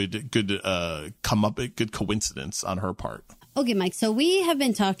just good coincidence on her part. Okay, Mike, so we have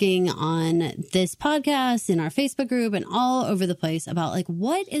been talking on this podcast, in our Facebook group, and all over the place about, like,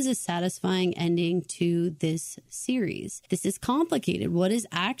 what is a satisfying ending to this series? This is complicated. What is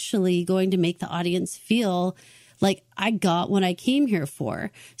actually going to make the audience feel like I got what I came here for?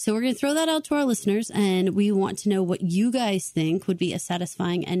 So we're going to throw that out to our listeners, and we want to know what you guys think would be a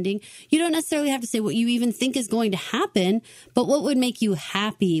satisfying ending. You don't necessarily have to say what you even think is going to happen, but what would make you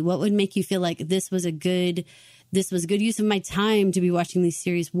happy? What would make you feel like this was good use of my time to be watching these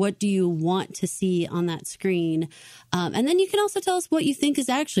series? What do you want to see on that screen? And then you can also tell us what you think is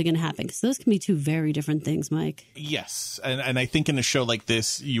actually going to happen, because those can be two very different things, Mike. Yes. And I think in a show like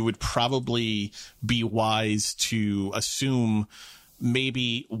this, you would probably be wise to assume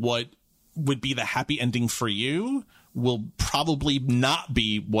maybe what would be the happy ending for you will probably not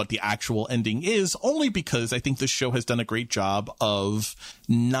be what the actual ending is, only because I think this show has done a great job of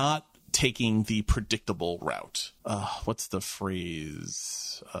not taking the predictable route. What's the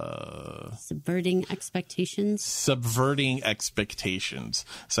phrase? Subverting expectations. Subverting expectations.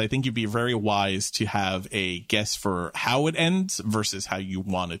 So I think you'd be very wise to have a guess for how it ends versus how you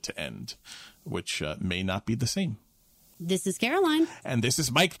want it to end, which may not be the same. This is Caroline. And this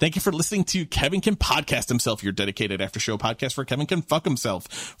is Mike. Thank you for listening to Kevin Can Podcast Himself, your dedicated after show podcast for Kevin Can Fuck Himself.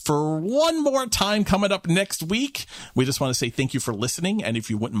 For one more time coming up next week, we just want to say thank you for listening. And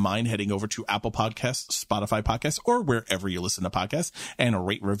if you wouldn't mind heading over to Apple Podcasts, Spotify Podcasts, or wherever you listen to podcasts, and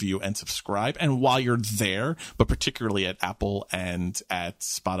rate, review, and subscribe. And while you're there, but particularly at Apple and at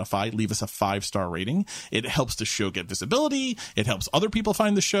Spotify, leave us a 5-star rating. It helps the show get visibility. It helps other people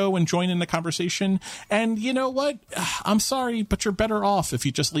find the show and join in the conversation. And you know what? I'm sorry, but you're better off if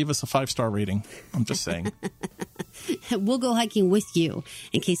you just leave us a 5-star rating. I'm just saying. We'll go hiking with you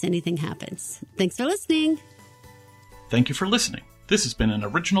in case anything happens. Thanks for listening. Thank you for listening. This has been an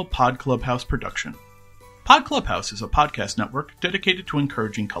original Pod Clubhouse production. Pod Clubhouse is a podcast network dedicated to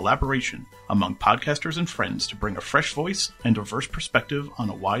encouraging collaboration among podcasters and friends to bring a fresh voice and diverse perspective on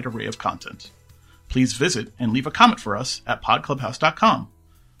a wide array of content. Please visit and leave a comment for us at podclubhouse.com.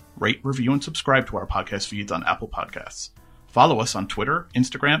 Rate, review, and subscribe to our podcast feeds on Apple Podcasts. Follow us on Twitter,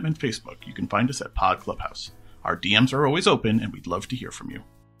 Instagram, and Facebook. You can find us at Pod Clubhouse. Our DMs are always open, and we'd love to hear from you.